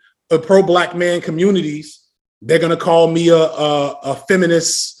 certain pro-Black man communities, they're gonna call me a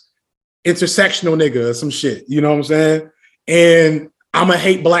feminist intersectional nigga or some shit. You know what I'm saying? And I'm gonna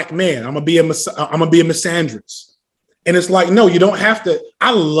hate Black men. I'm gonna be a misandrist. And it's like, no, you don't have to.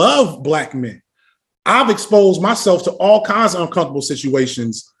 I love Black men. I've exposed myself to all kinds of uncomfortable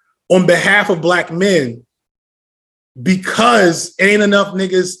situations on behalf of Black men because ain't enough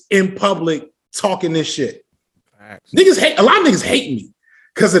niggas in public talking this shit. A lot of niggas hate me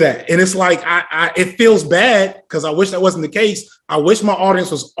because of that. And it's like, it feels bad because I wish that wasn't the case. I wish my audience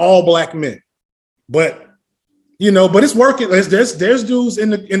was all Black men, but it's working. There's dudes in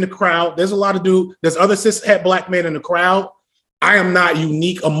the crowd. There's a lot of dudes. There's other cishet Black men in the crowd. I am not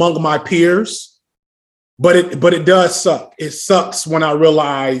unique among my peers, but it does suck. It sucks when I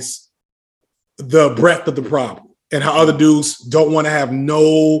realize the breadth of the problem and how other dudes don't want to have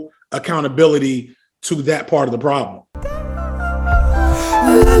no accountability to that part of the problem.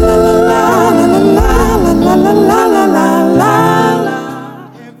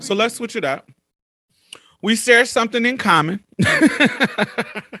 So let's switch it up. We share something in common.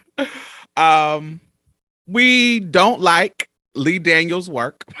 We don't like Lee Daniels'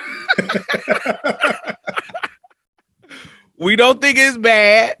 work. We don't think it's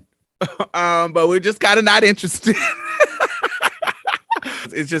bad, but we're just kind of not interested.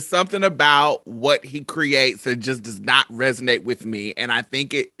 It's just something about what he creates that just does not resonate with me. And I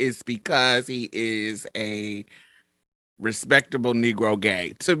think it is because he is a respectable Negro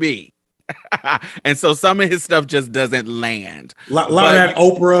gay to me. And so some of his stuff just doesn't land. A lot of that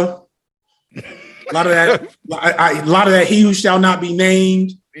Oprah, a lot of that he who shall not be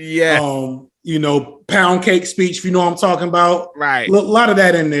named. Yeah. Pound cake speech, if you know what I'm talking about. Right. A lot of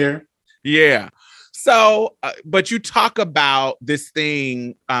that in there. Yeah. So, but you talk about this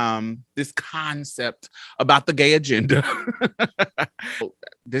thing, this concept about the gay agenda.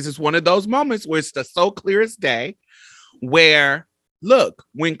 This is one of those moments where it's so clear as day, where, look,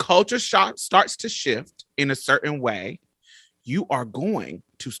 when culture starts to shift in a certain way, you are going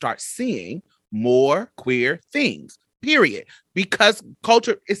to start seeing more queer things, period. Because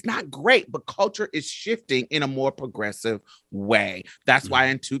culture is not great, but culture is shifting in a more progressive way. That's why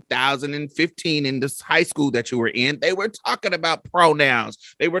in 2015, in this high school that you were in, they were talking about pronouns.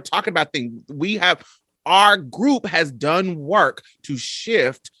 They were talking about things. Our group has done work to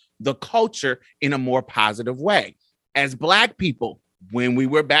shift the culture in a more positive way. As Black people, when we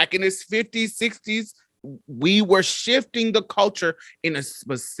were back in the 50s, 60s, we were shifting the culture in a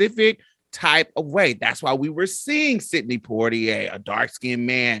specific type of way. That's why we were seeing Sidney Poitier, a dark-skinned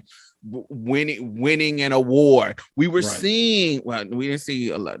man, winning an award. We were seeing, well, we didn't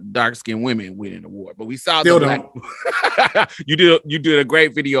see a lot of dark-skinned women winning an award, but we saw the Black. You did a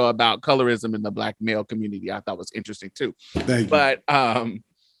great video about colorism in the Black male community. I thought was interesting too. Thank you.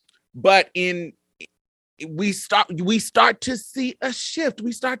 But we start to see a shift.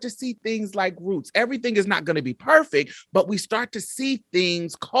 We start to see things like Roots. Everything is not going to be perfect, but we start to see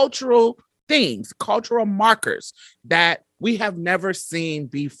things, cultural markers that we have never seen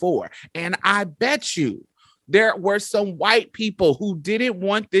before. And I bet you there were some white people who didn't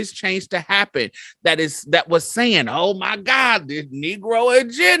want this change to happen that was saying, oh my God, this Negro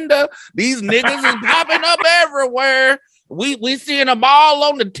agenda, these niggas is popping up everywhere. We seeing them all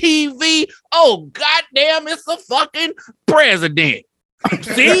on the TV. Oh, goddamn, it's a fucking president.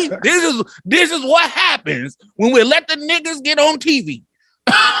 See, this is what happens when we let the niggas get on TV.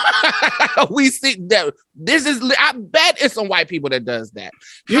 We see that I bet it's some white people that does that.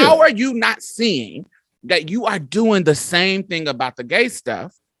 Yeah. How are you not seeing that you are doing the same thing about the gay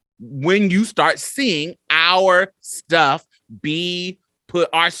stuff when you start seeing our stuff be put,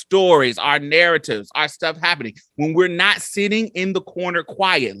 our stories, our narratives, our stuff happening, when we're not sitting in the corner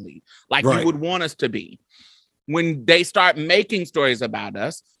quietly like you would want us to be? When they start making stories about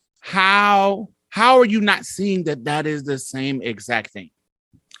us, how are you not seeing that is the same exact thing?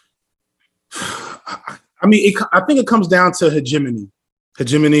 I mean, I think it comes down to hegemony,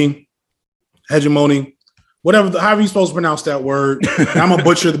 whatever, however you're supposed to pronounce that word. I'm gonna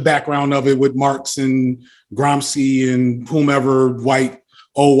butcher the background of it with Marx and Gramsci and whomever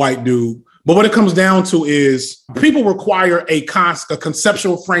old white dude. But what it comes down to is people require a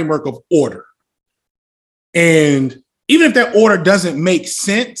conceptual framework of order. And even if that order doesn't make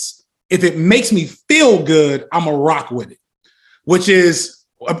sense, if it makes me feel good, I'm gonna rock with it, which is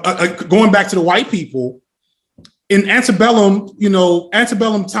going back to the white people in antebellum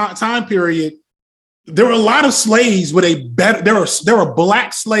time period. There were a lot of slaves with a better, there were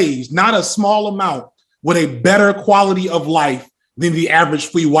black slaves, not a small amount, with a better quality of life than the average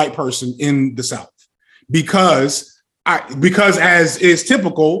free white person in the South. Because as is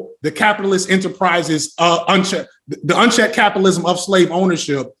typical, the capitalist enterprises, the unchecked capitalism of slave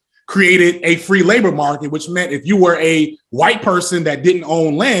ownership created a free labor market, which meant if you were a white person that didn't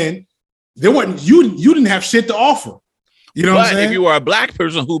own land, you didn't have shit to offer. You know what I'm saying? If you are a black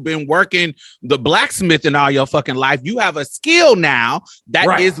person who's been working the blacksmith in all your fucking life, you have a skill now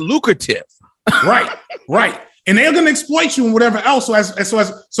that is lucrative. Right. And they're going to exploit you and whatever else.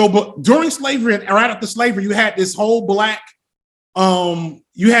 But during slavery and right after slavery, you had this whole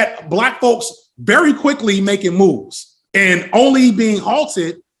you had black folks very quickly making moves and only being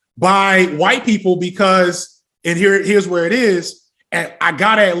halted by white people because, and here's where it is, I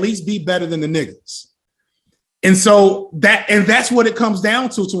gotta at least be better than the niggas. And so that's what it comes down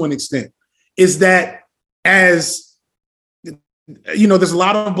to an extent, is that, as you know, there's a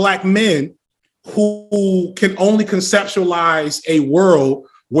lot of black men who can only conceptualize a world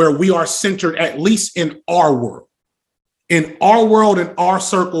where we are centered, at least in our world. In our world, in our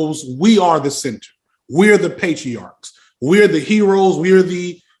circles, we are the center. We're the patriarchs. We're the heroes. We're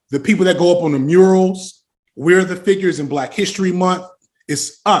the people that go up on the murals. We're the figures in Black History Month.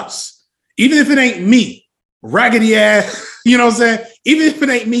 It's us. Even if it ain't me, raggedy ass, you know what I'm saying? Even if it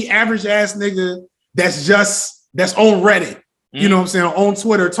ain't me, average ass nigga that's on Reddit, you know what I'm saying, on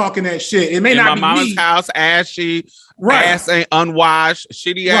Twitter talking that shit. It may not be my mama's me. house, ashy, ass ain't unwashed,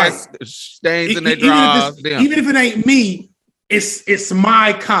 shitty ass stains in their drawers. Even if it ain't me, it's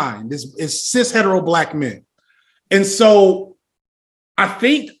my kind. It's cis hetero black men. And so I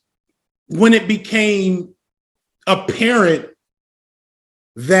think when it became apparent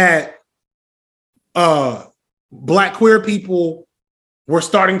that Black queer people were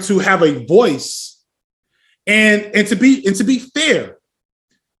starting to have a voice, and to be fair,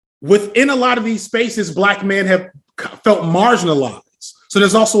 within a lot of these spaces, Black men have felt marginalized. So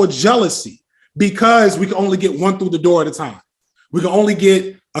there's also a jealousy because we can only get one through the door at a time. We can only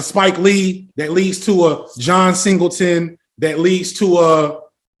get a Spike Lee that leads to a John Singleton that leads to a,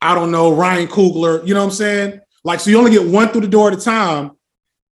 I don't know, Ryan Coogler. You know what I'm saying? Like, so you only get one through the door at a time.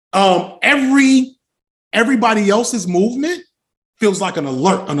 Everybody else's movement feels like an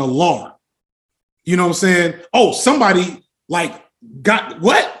alert, an alarm. You know what I'm saying? Oh, somebody like got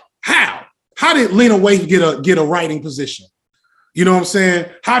what? How did Lena Waithe get a writing position? You know what I'm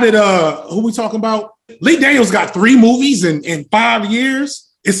saying? How did who we talking about? Lee Daniels got 3 movies in 5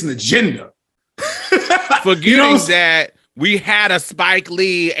 years. It's an agenda. Forgetting that we had a Spike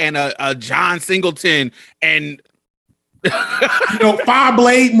Lee and a John Singleton and 5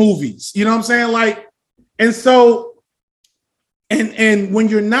 Blade movies. You know what I'm saying? Like, and so, and when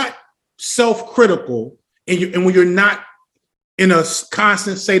you're not self-critical and when you're not in a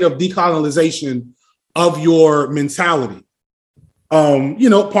constant state of decolonization of your mentality,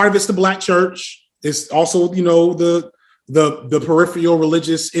 part of it's the Black church. It's also, the peripheral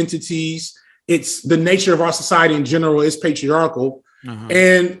religious entities. It's the nature of our society in general is patriarchal. Uh-huh.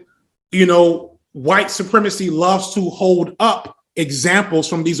 And, white supremacy loves to hold up examples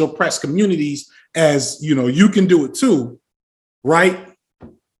from these oppressed communities as, you can do it too. right?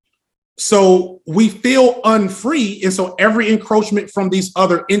 So we feel unfree. And so every encroachment from these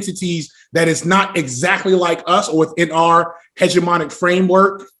other entities that is not exactly like us or within our hegemonic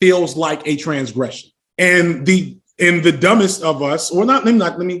framework feels like a transgression. And the dumbest of us, or not,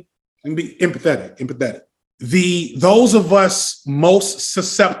 let me be empathetic. Those of us most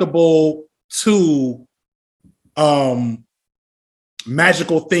susceptible to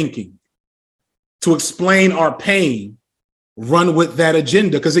magical thinking to explain our pain run with that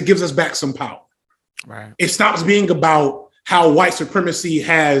agenda because it gives us back some power. Right. It stops being about how white supremacy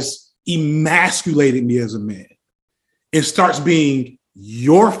has emasculated me as a man. It starts being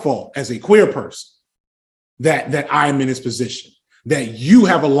your fault as a queer person that I am in this position, that you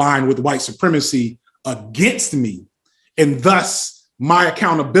have aligned with white supremacy against me. And thus my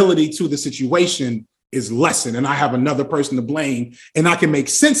accountability to the situation is lessened and I have another person to blame and I can make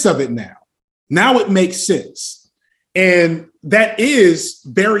sense of it now. Now it makes sense. And that is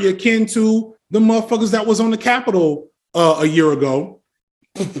very akin to the motherfuckers that was on the Capitol a year ago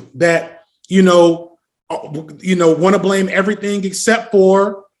that, want to blame everything except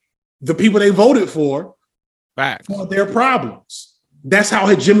for the people they voted for their problems. That's how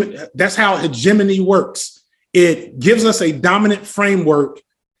hegemony works. It gives us a dominant framework,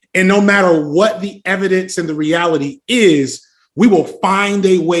 and no matter what the evidence and the reality is, we will find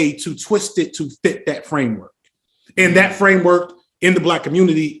a way to twist it to fit that framework. And that framework in the Black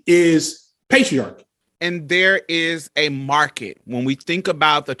community is patriarchy. And there is a market when we think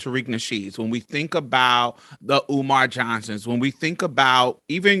about the Tariq Nasheeds, when we think about the Umar Johnsons, when we think about,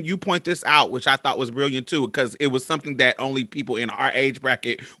 even you point this out, which I thought was brilliant too, because it was something that only people in our age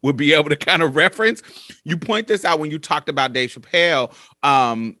bracket would be able to kind of reference. You point this out when you talked about Dave Chappelle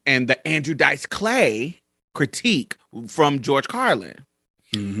and the Andrew Dice Clay critique from George Carlin.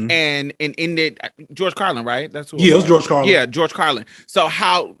 Mm-hmm. And in it, George Carlin, right? That's who it was George Carlin. Yeah, George Carlin. So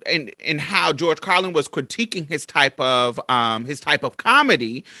how George Carlin was critiquing his type of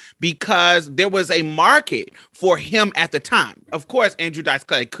comedy because there was a market for him at the time. Of course, Andrew Dice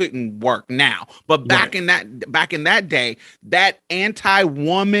Clay couldn't work now, but back in that day, that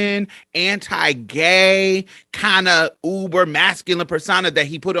anti-woman, anti-gay kind of uber masculine persona that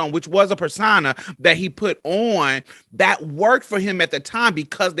he put on, which was a persona that he put on, that worked for him at the time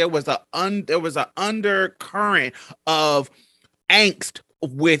because there was an undercurrent of angst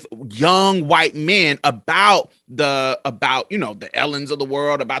with young white men about the Ellens of the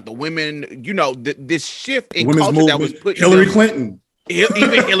world, about the women, this shift in women's culture movement, that was put Hillary Clinton.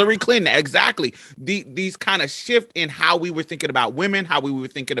 Even Hillary Clinton, exactly. These kind of shift in how we were thinking about women, how we were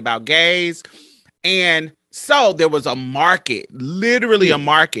thinking about gays. And so there was a market, literally a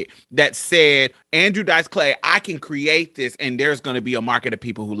market that said, Andrew Dice Clay, I can create this and there's going to be a market of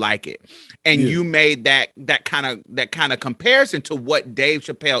people who like it. And you made that kind of comparison to what Dave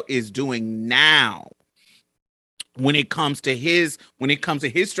Chappelle is doing now when it comes to his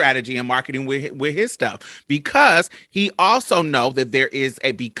strategy and marketing with his stuff, because he also knows that there is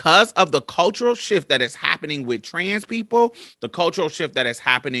because of the cultural shift that is happening with trans people, the cultural shift that is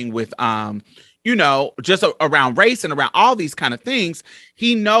happening with just around race and around all these kind of things,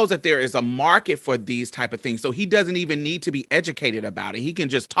 he knows that there is a market for these type of things. So he doesn't even need to be educated about it. He can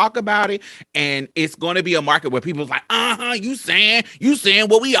just talk about it, and it's going to be a market where people's like, you saying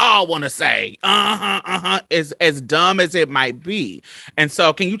what we all want to say. As dumb as it might be. And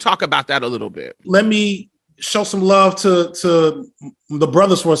so can you talk about that a little bit? Let me show some love to the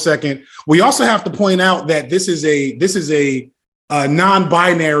brothers for a second. We also have to point out that this is a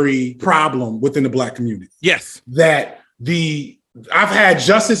non-binary problem within the Black community. Yes. I've had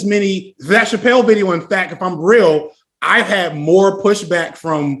just as many, that Chappelle video, in fact, if I'm real, I've had more pushback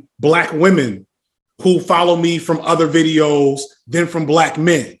from Black women who follow me from other videos than from Black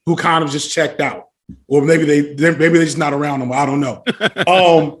men who kind of just checked out. Or maybe they're just not around them. I don't know.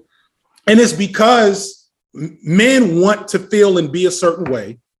 And it's because men want to feel and be a certain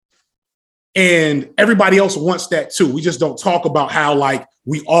way. And everybody else wants that too. We just don't talk about how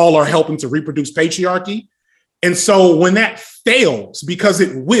we all are helping to reproduce patriarchy. And so when that fails, because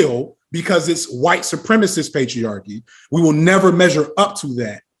it's white supremacist patriarchy, we will never measure up to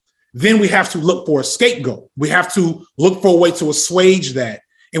that. Then we have to look for a scapegoat. We have to look for a way to assuage that.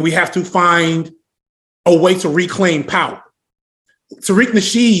 And we have to find a way to reclaim power. Tariq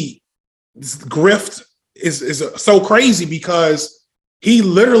Nasheed's grift is so crazy because he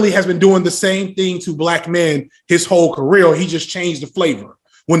literally has been doing the same thing to Black men his whole career. He just changed the flavor.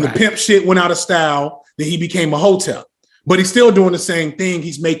 When the pimp shit went out of style, then he became a hotel. But he's still doing the same thing.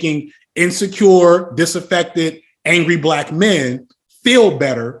 He's making insecure, disaffected, angry Black men feel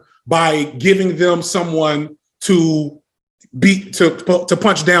better by giving them someone to beat to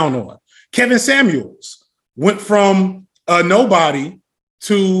punch down on. Kevin Samuels went from a nobody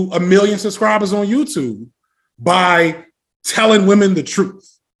to 1 million subscribers on YouTube by telling women the truth.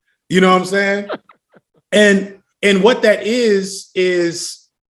 You know what I'm saying? and what that is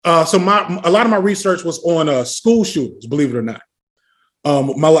a lot of my research was on school shooters, believe it or not.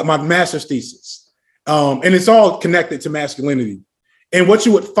 My master's thesis. And it's all connected to masculinity. And what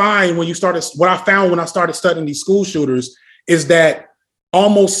you would find what I found when I started studying these school shooters is that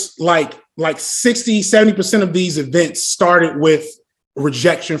almost like 60, 70% of these events started with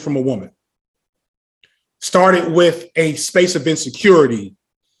rejection from a woman, started with a space of insecurity.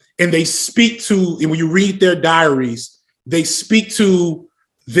 And they speak to, and when you read their diaries, they speak to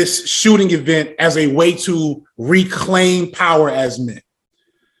this shooting event as a way to reclaim power as men.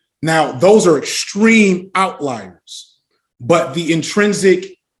 Now, those are extreme outliers, but the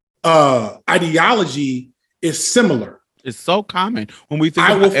intrinsic ideology is similar. It's so common when we think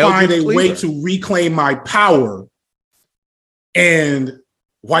I will find a Cleaver. way to reclaim my power, and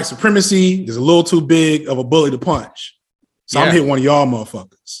white supremacy is a little too big of a bully to punch. So I'm hitting one of y'all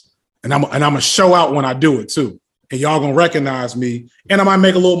motherfuckers, and I'm gonna show out when I do it too. And y'all gonna recognize me, and I might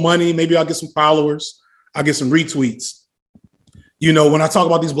make a little money. Maybe I'll get some followers. I'll get some retweets. You know, when I talk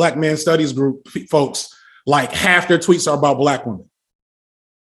about these Black Man Studies group folks, like half their tweets are about Black women.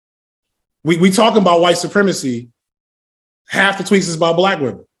 We talking about white supremacy. Half the tweets is about Black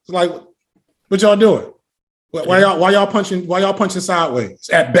women. It's like, what y'all doing? Why y'all punching sideways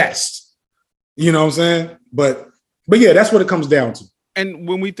at best? You know what I'm saying? But yeah, that's what it comes down to. And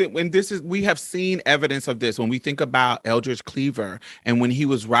we have seen evidence of this when we think about Eldridge Cleaver, and when he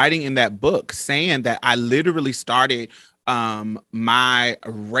was writing in that book saying that I literally started my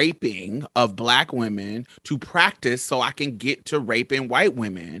raping of Black women to practice so I can get to raping white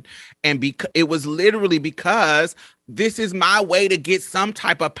women. And it was literally because this is my way to get some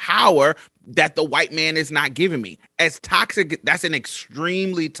type of power that the white man is not giving me. As toxic, that's an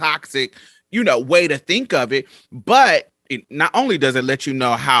extremely toxic, way to think of it. But not only does it let you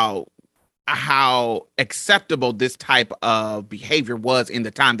know how acceptable this type of behavior was in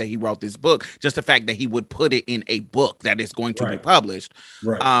the time that he wrote this book, just the fact that he would put it in a book that is going to be published,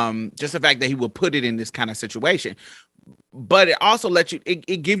 just the fact that he would put it in this kind of situation. But it also lets you,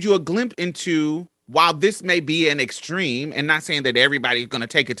 it gives you a glimpse into, while this may be an extreme, and not saying that everybody's going to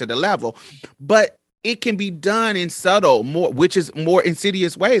take it to the level, but it can be done in subtle, which is more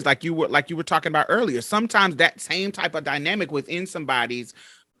insidious ways, like you were talking about earlier. Sometimes that same type of dynamic within somebody's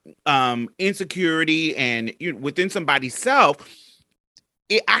insecurity and within somebody's self,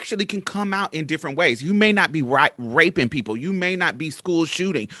 it actually can come out in different ways. You may not be raping people, you may not be school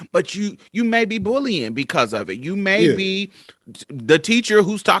shooting, but you may be bullying because of it. You may be the teacher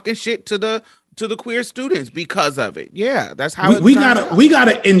who's talking shit to the queer students because of it. Yeah, that's how we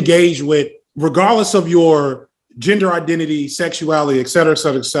gotta engage with, regardless of your gender identity, sexuality, et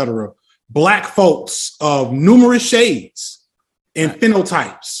cetera, Black folks of numerous shades and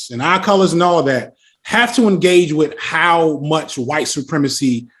phenotypes and eye colors and all that have to engage with how much white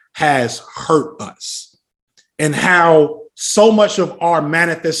supremacy has hurt us and how so much of our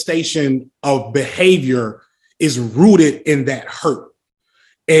manifestation of behavior is rooted in that hurt.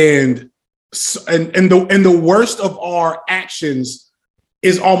 And the worst of our actions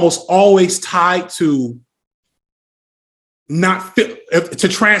is almost always tied to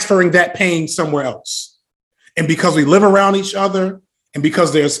transferring that pain somewhere else. And because we live around each other, and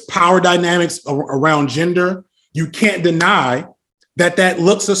because there's power dynamics around gender, you can't deny that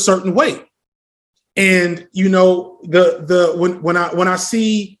looks a certain way. And when I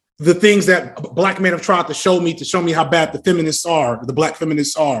see the things that Black men have tried to show me how bad the Black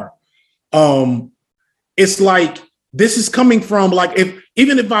feminists are, it's like, this is coming from, like,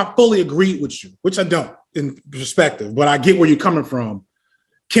 even if I fully agree with you, which I don't in perspective, but I get where you're coming from.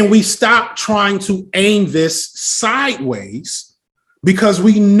 Can we stop trying to aim this sideways? Because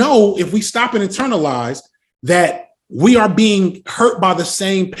we know if we stop and internalize that we are being hurt by the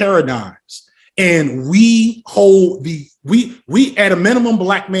same paradigms, and we hold we at a minimum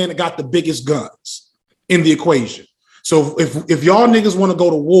Black man that got the biggest guns in the equation. So if y'all niggas want to go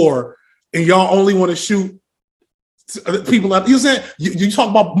to war and y'all only want to shoot people up, you saying you talk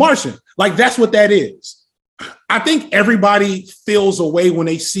about Martian, like that's what that is. I think everybody feels a way when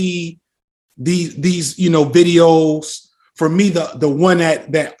they see these videos. For me, the one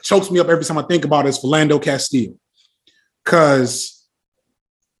that chokes me up every time I think about it is Philando Castile, because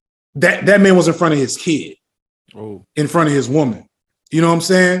that man was in front of his kid, in front of his woman. You know what I'm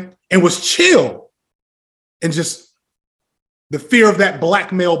saying? And was chill, and just the fear of that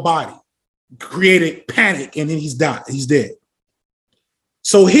Black male body created panic, and then he's died. He's dead.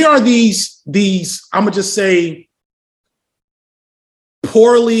 So here are these, I'm gonna just say,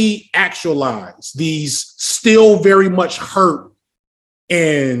 poorly actualized, these still very much hurt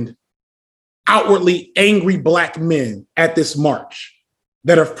and outwardly angry Black men at this march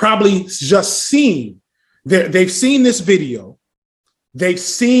that have probably just seen, they've seen this video. They've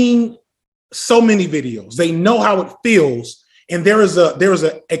seen so many videos. They know how it feels. And there is a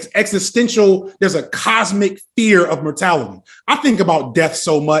existential, there's a cosmic fear of mortality. I think about death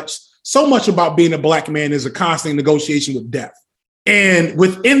so much about being a Black man is a constant negotiation with death. And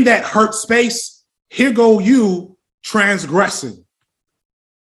within that hurt space, here go you transgressing.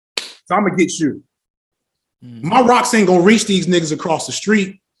 So I'm gonna get you. My rocks ain't gonna reach these niggas across the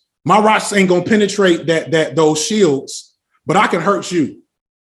street. My rocks ain't gonna penetrate those shields, but I can hurt you.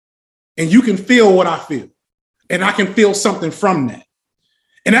 And you can feel what I feel. And I can feel something from that.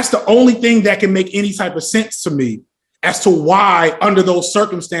 And that's the only thing that can make any type of sense to me as to why, under those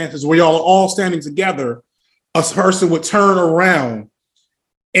circumstances where y'all are all standing together, a person would turn around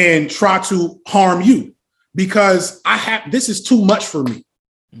and try to harm you. Because this is too much for me.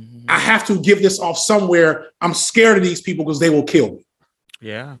 Mm-hmm. I have to give this off somewhere. I'm scared of these people because they will kill me.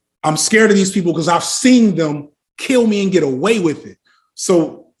 Yeah. I'm scared of these people because I've seen them kill me and get away with it.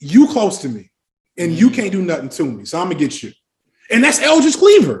 So you close to me and you can't do nothing to me. So I'm gonna get you. And that's Eldridge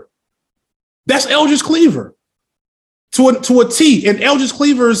Cleaver. That's Eldridge Cleaver to a T. And Eldridge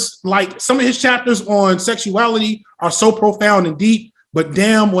Cleaver's, like, some of his chapters on sexuality are so profound and deep. But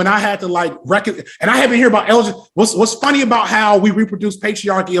damn, when I had to and I haven't heard about Eldridge. What's funny about how we reproduce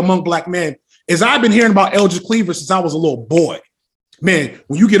patriarchy among Black men is I've been hearing about Eldridge Cleaver since I was a little boy. Man,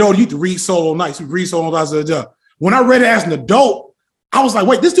 when you get older, you have to read Solo Nights. You read Solo Nights. When I read it as an adult, I was like,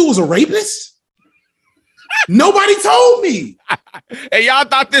 wait, this dude was a rapist? Nobody told me. And y'all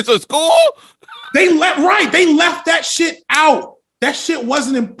thought this was cool? They left that shit out. That shit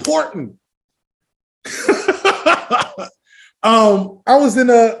wasn't important. I was in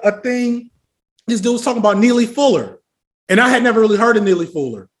a thing. This dude was talking about Neely Fuller, and I had never really heard of Neely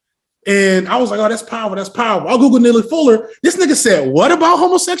Fuller. And I was like, oh, that's powerful. That's powerful. I'll Google Neely Fuller. This nigga said, what about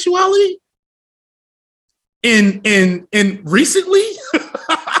homosexuality? In recently,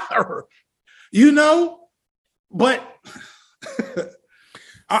 you know, but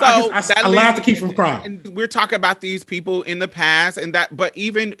I laugh to keep from crying. And we're talking about these people in the past, and that, but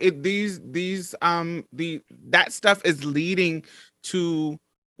even that stuff is leading to,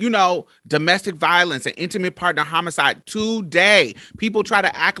 you know, domestic violence and intimate partner homicide. Today, people try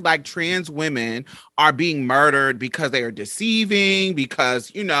to act like trans women are being murdered because they are deceiving,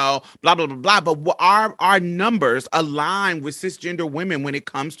 because, you know, blah, blah, blah, blah. But our numbers align with cisgender women when it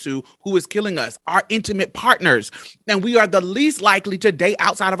comes to who is killing us, our intimate partners. And we are the least likely to date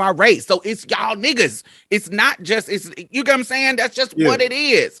outside of our race. So it's y'all niggas. It's not just, you get what I'm saying? That's just what it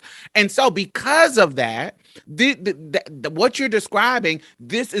is. And so because of that, what you're describing,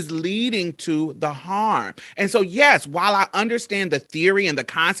 this is leading to the harm. And so, yes, while I understand the theory and the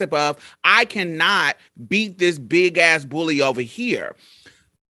concept of I cannot beat this big ass bully over here,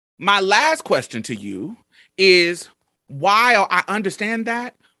 my last question to you is, while I understand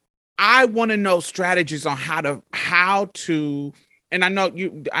that, I want to know strategies on how to, and I know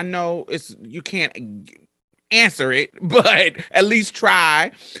you can't answer it, but at least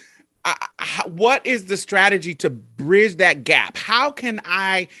try. What is the strategy to bridge that gap? How can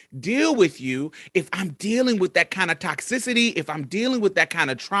I deal with you if I'm dealing with that kind of toxicity, if I'm dealing with that kind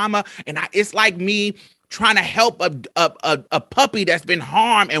of trauma, and it's like me trying to help a puppy that's been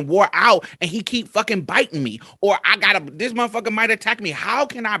harmed and wore out, and he keep fucking biting me, or this motherfucker might attack me. How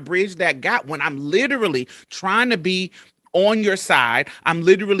can I bridge that gap when I'm literally trying to be on your side? I'm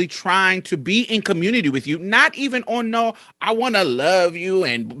literally trying to be in community with you, not even on I want to love you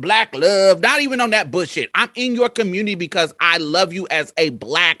and Black love, not even on that bullshit. I'm in your community because I love you as a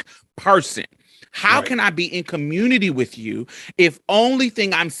Black person. How can I be in community with you if only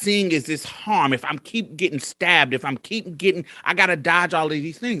thing I'm seeing is this harm? If I'm keep getting stabbed, if I'm I got to dodge all of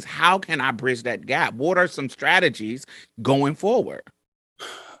these things. How can I bridge that gap? What are some strategies going forward?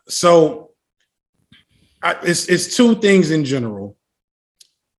 So it's two things in general.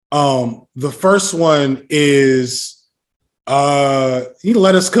 The first one is you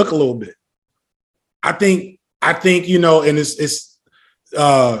let us cook a little bit. I think you know, and it's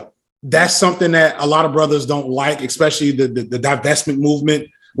that's something that a lot of brothers don't like, especially the divestment movement,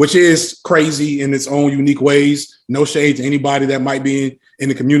 which is crazy in its own unique ways. No shade to anybody that might be in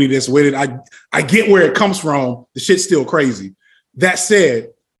the community that's with it. I get where it comes from. The shit's still crazy. That said,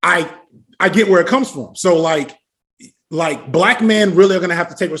 I get where it comes from. So like Black men really are going to have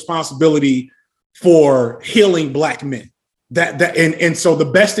to take responsibility for healing Black men. And so the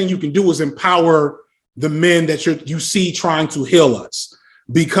best thing you can do is empower the men that you see trying to heal us,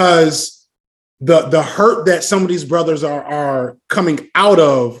 because the hurt that some of these brothers are coming out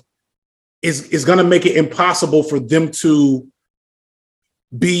of is going to make it impossible for them to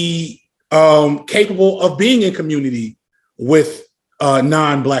be capable of being in community with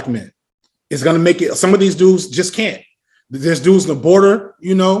non-Black men. It's going to make it, some of these dudes just can't. There's dudes on the border,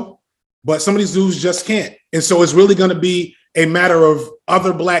 but some of these dudes just can't. And so it's really going to be a matter of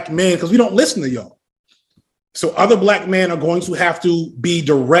other Black men, because we don't listen to y'all. So other Black men are going to have to be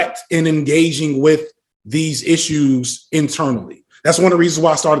direct in engaging with these issues internally. That's one of the reasons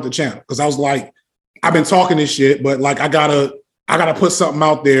why I started the channel, because I was like, I've been talking this shit, but like I gotta put something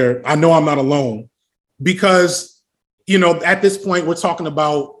out there. I know I'm not alone, because at this point we're talking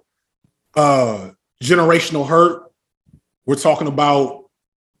about generational hurt. We're talking about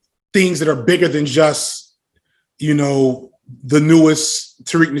things that are bigger than just the newest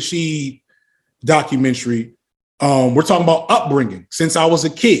Tariq Nasheed documentary. We're talking about upbringing since I was a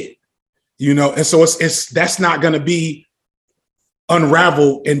kid, and so it's that's not going to be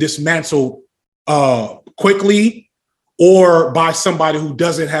unraveled and dismantled quickly, or by somebody who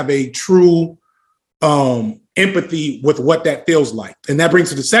doesn't have a true empathy with what that feels like. And that brings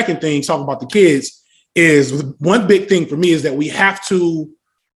to the second thing, talking about the kids, is one big thing for me is that we have to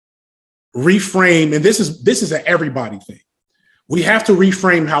reframe, and this is an everybody thing. We have to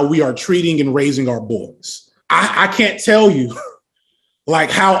reframe how we are treating and raising our boys. I can't tell you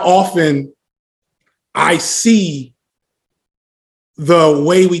like how often I see the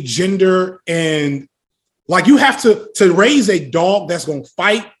way we gender, and like you have to raise a dog that's going to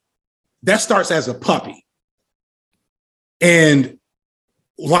fight, that starts as a puppy. And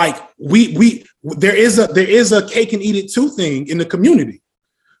like there is a cake and eat it too thing in the community,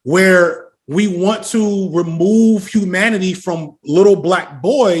 where we want to remove humanity from little Black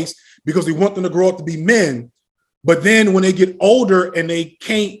boys because we want them to grow up to be men. But then when they get older and they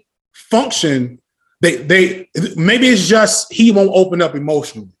can't function, they maybe it's just he won't open up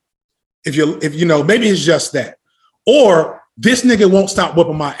emotionally. If maybe it's just that, or this nigga won't stop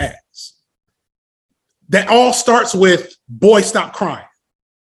whipping my ass. That all starts with, boy, stop crying.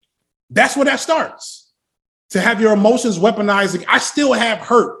 That's where that starts. To have your emotions weaponized. I still have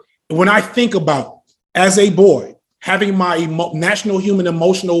hurt when I think about, as a boy, having my national human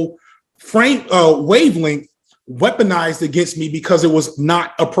emotional wavelength weaponized against me because it was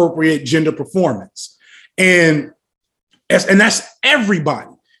not appropriate gender performance. And that's everybody,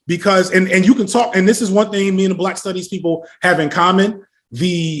 because, and you can talk, and this is one thing me and the Black studies people have in common,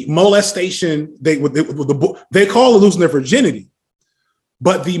 the molestation, they call it losing their virginity,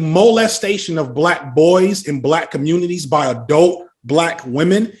 but the molestation of Black boys in Black communities by adult Black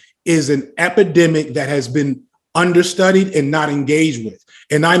women is an epidemic that has been understudied and not engaged with.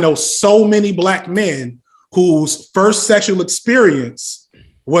 And I know so many Black men whose first sexual experience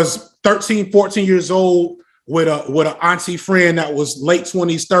was 13, 14 years old with an auntie friend that was late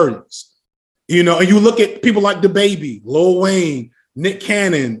 20s, 30s. And you look at people like DaBaby, Lil Wayne, Nick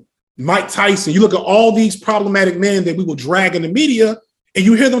Cannon, Mike Tyson. You look at all these problematic men that we will drag in the media, and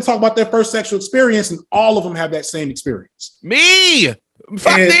you hear them talk about their first sexual experience, and all of them have that same experience. Me.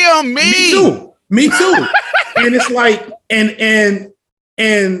 Fuck them, me. Me too. And it's like, and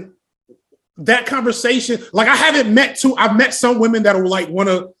that conversation, like I've met some women that are like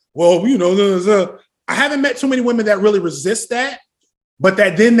I haven't met too many women that really resist that, but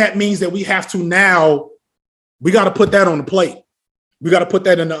that means that we have to we got to put that on the plate. We got to put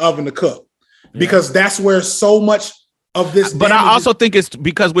that in the oven to cook, because that's where so much of this. But I also think it's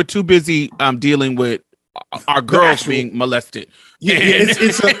because we're too busy dealing with our girls being molested. Yeah,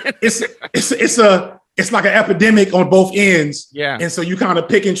 it's like an epidemic on both ends. Yeah, and so you kind of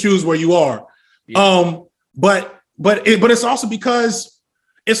pick and choose where you are. Yeah. But it's also because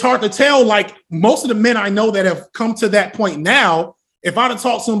it's hard to tell. Like most of the men I know that have come to that point now, if I'd have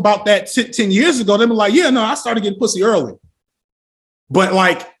talked to them about that 10 years ago, they'd be like, yeah, no, I started getting pussy early. But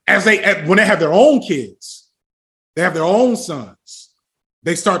like when they have their own kids, they have their own sons,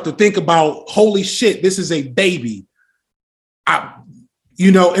 they start to think about, holy shit, this is a baby. And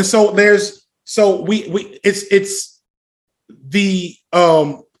so it's the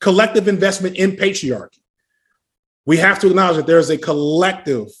collective investment in patriarchy. We have to acknowledge that there's a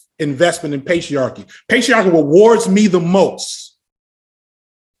collective investment in patriarchy. Patriarchy rewards me the most.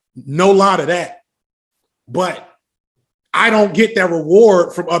 No lie to that. But I don't get that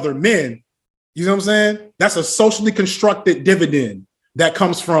reward from other men. You know what I'm saying? That's a socially constructed dividend that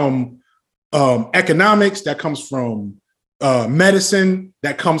comes from economics, that comes from medicine,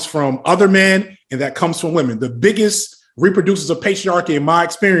 that comes from other men, and that comes from women. The biggest reproducers of patriarchy in my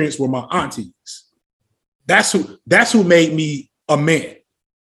experience were my aunties. That's who made me a man.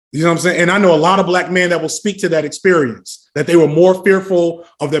 You know what I'm saying? And I know a lot of Black men that will speak to that experience, that they were more fearful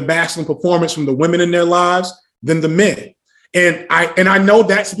of their masculine performance from the women in their lives than the men. And I know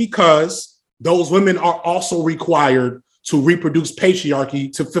that's because those women are also required to reproduce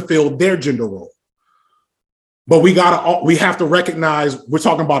patriarchy to fulfill their gender role. But we have to recognize we're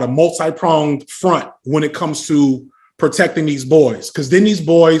talking about a multi-pronged front when it comes to protecting these boys. Because then these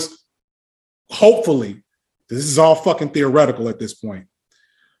boys, hopefully, this is all fucking theoretical at this point,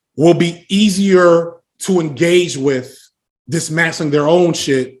 will be easier to engage with dismantling their own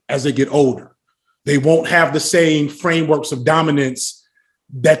shit as they get older. They won't have the same frameworks of dominance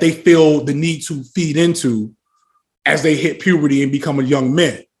that they feel the need to feed into as they hit puberty and become a young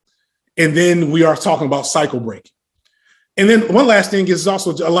men. And then we are talking about cycle breaking. And then one last thing is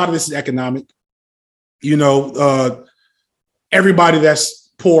also a lot of this is economic. You know, everybody that's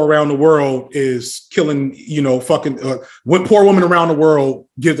poor around the world is killing, you know, when poor women around the world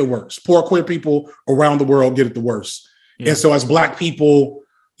get it the worst. Poor queer people around the world get it the worst. Yeah. And so as Black people,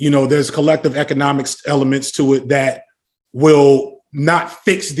 you know, there's collective economics elements to it that will not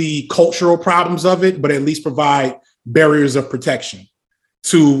fix the cultural problems of it, but at least provide barriers of protection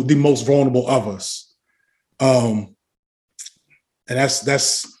to the most vulnerable of us. And that's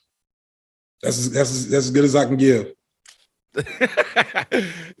as good as I can give.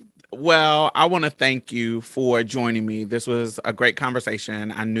 Well, I want to thank you for joining me. This was a great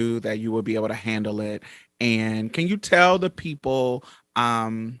conversation. I knew that you would be able to handle it. And can you tell the people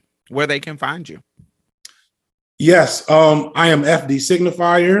where they can find you? Yes, I am FD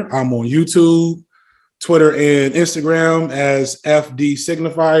Signifier. I'm on YouTube, Twitter, and Instagram as FD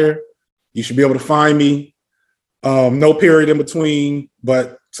Signifier. You should be able to find me. No period in between,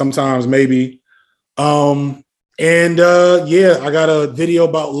 but sometimes maybe. Yeah, I got a video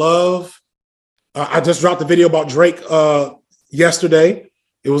about love. I just dropped a video about Drake yesterday.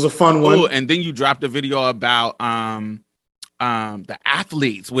 It was a fun one. Ooh, and then you dropped a video about the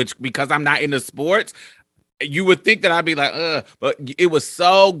athletes, which, because I'm not into sports, you would think that I'd be like, but it was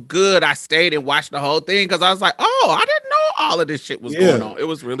so good. I stayed and watched the whole thing because I was like, oh, I didn't know all of this shit was going on. It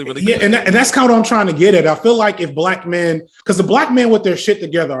was really, really good. And that's kind of what I'm trying to get at. I feel like if Black men, because the Black men with their shit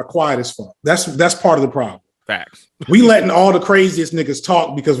together are quiet as fuck. That's part of the problem. Facts. We letting all the craziest niggas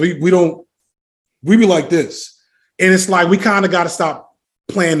talk because we be like this. And it's like, we kind of got to stop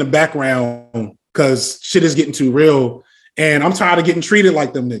playing the background because shit is getting too real. And I'm tired of getting treated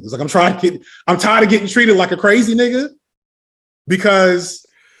like them niggas. Like I'm tired of getting treated like a crazy nigga because,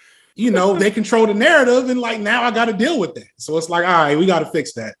 you know, they control the narrative and like now I got to deal with that. So it's like, all right, we got to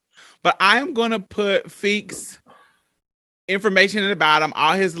fix that. But I am going to put Feek's information in the bottom,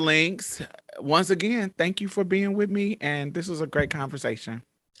 all his links. Once again, thank you for being with me. And this was a great conversation.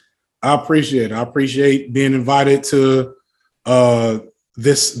 I appreciate it. I appreciate being invited to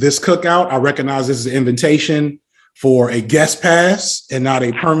this cookout. I recognize this is an invitation for a guest pass and not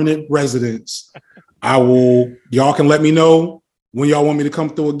a permanent residence. Y'all can let me know when y'all want me to come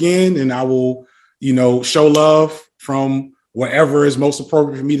through again, and I will, you know, show love from wherever is most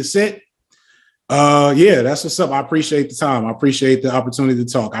appropriate for me to sit. Yeah, that's what's up. I appreciate the time. I appreciate the opportunity to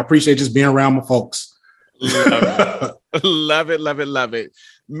talk. I appreciate just being around my folks. Love it. Love it, love it, love it.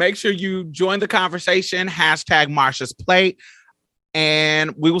 Make sure you join the conversation, #Marsha's Plate,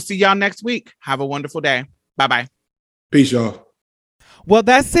 and we will see y'all next week. Have a wonderful day. Bye-bye. Peace, y'all. Well,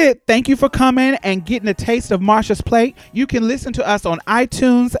 that's it. Thank you for coming and getting a taste of Marsha's Plate. You can listen to us on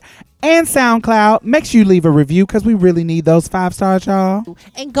iTunes and SoundCloud. Make sure you leave a review because we really need those 5 stars, y'all.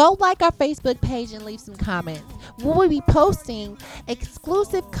 And go like our Facebook page and leave some comments. We'll be posting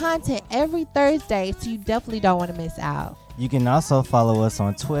exclusive content every Thursday, so you definitely don't want to miss out. You can also follow us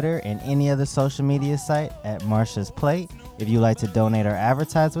on Twitter and any other social media site at Marsha's Plate. If you'd like to donate or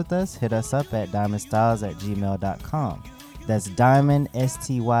advertise with us, hit us up at diamondstyles@gmail.com. That's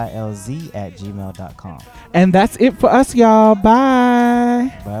diamondstylz@gmail.com. And that's it for us, y'all.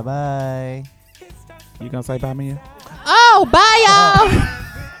 Bye. Bye-bye. You gonna say bye, Mia? Oh, bye, y'all.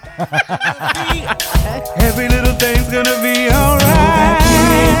 Every little thing's gonna be alright.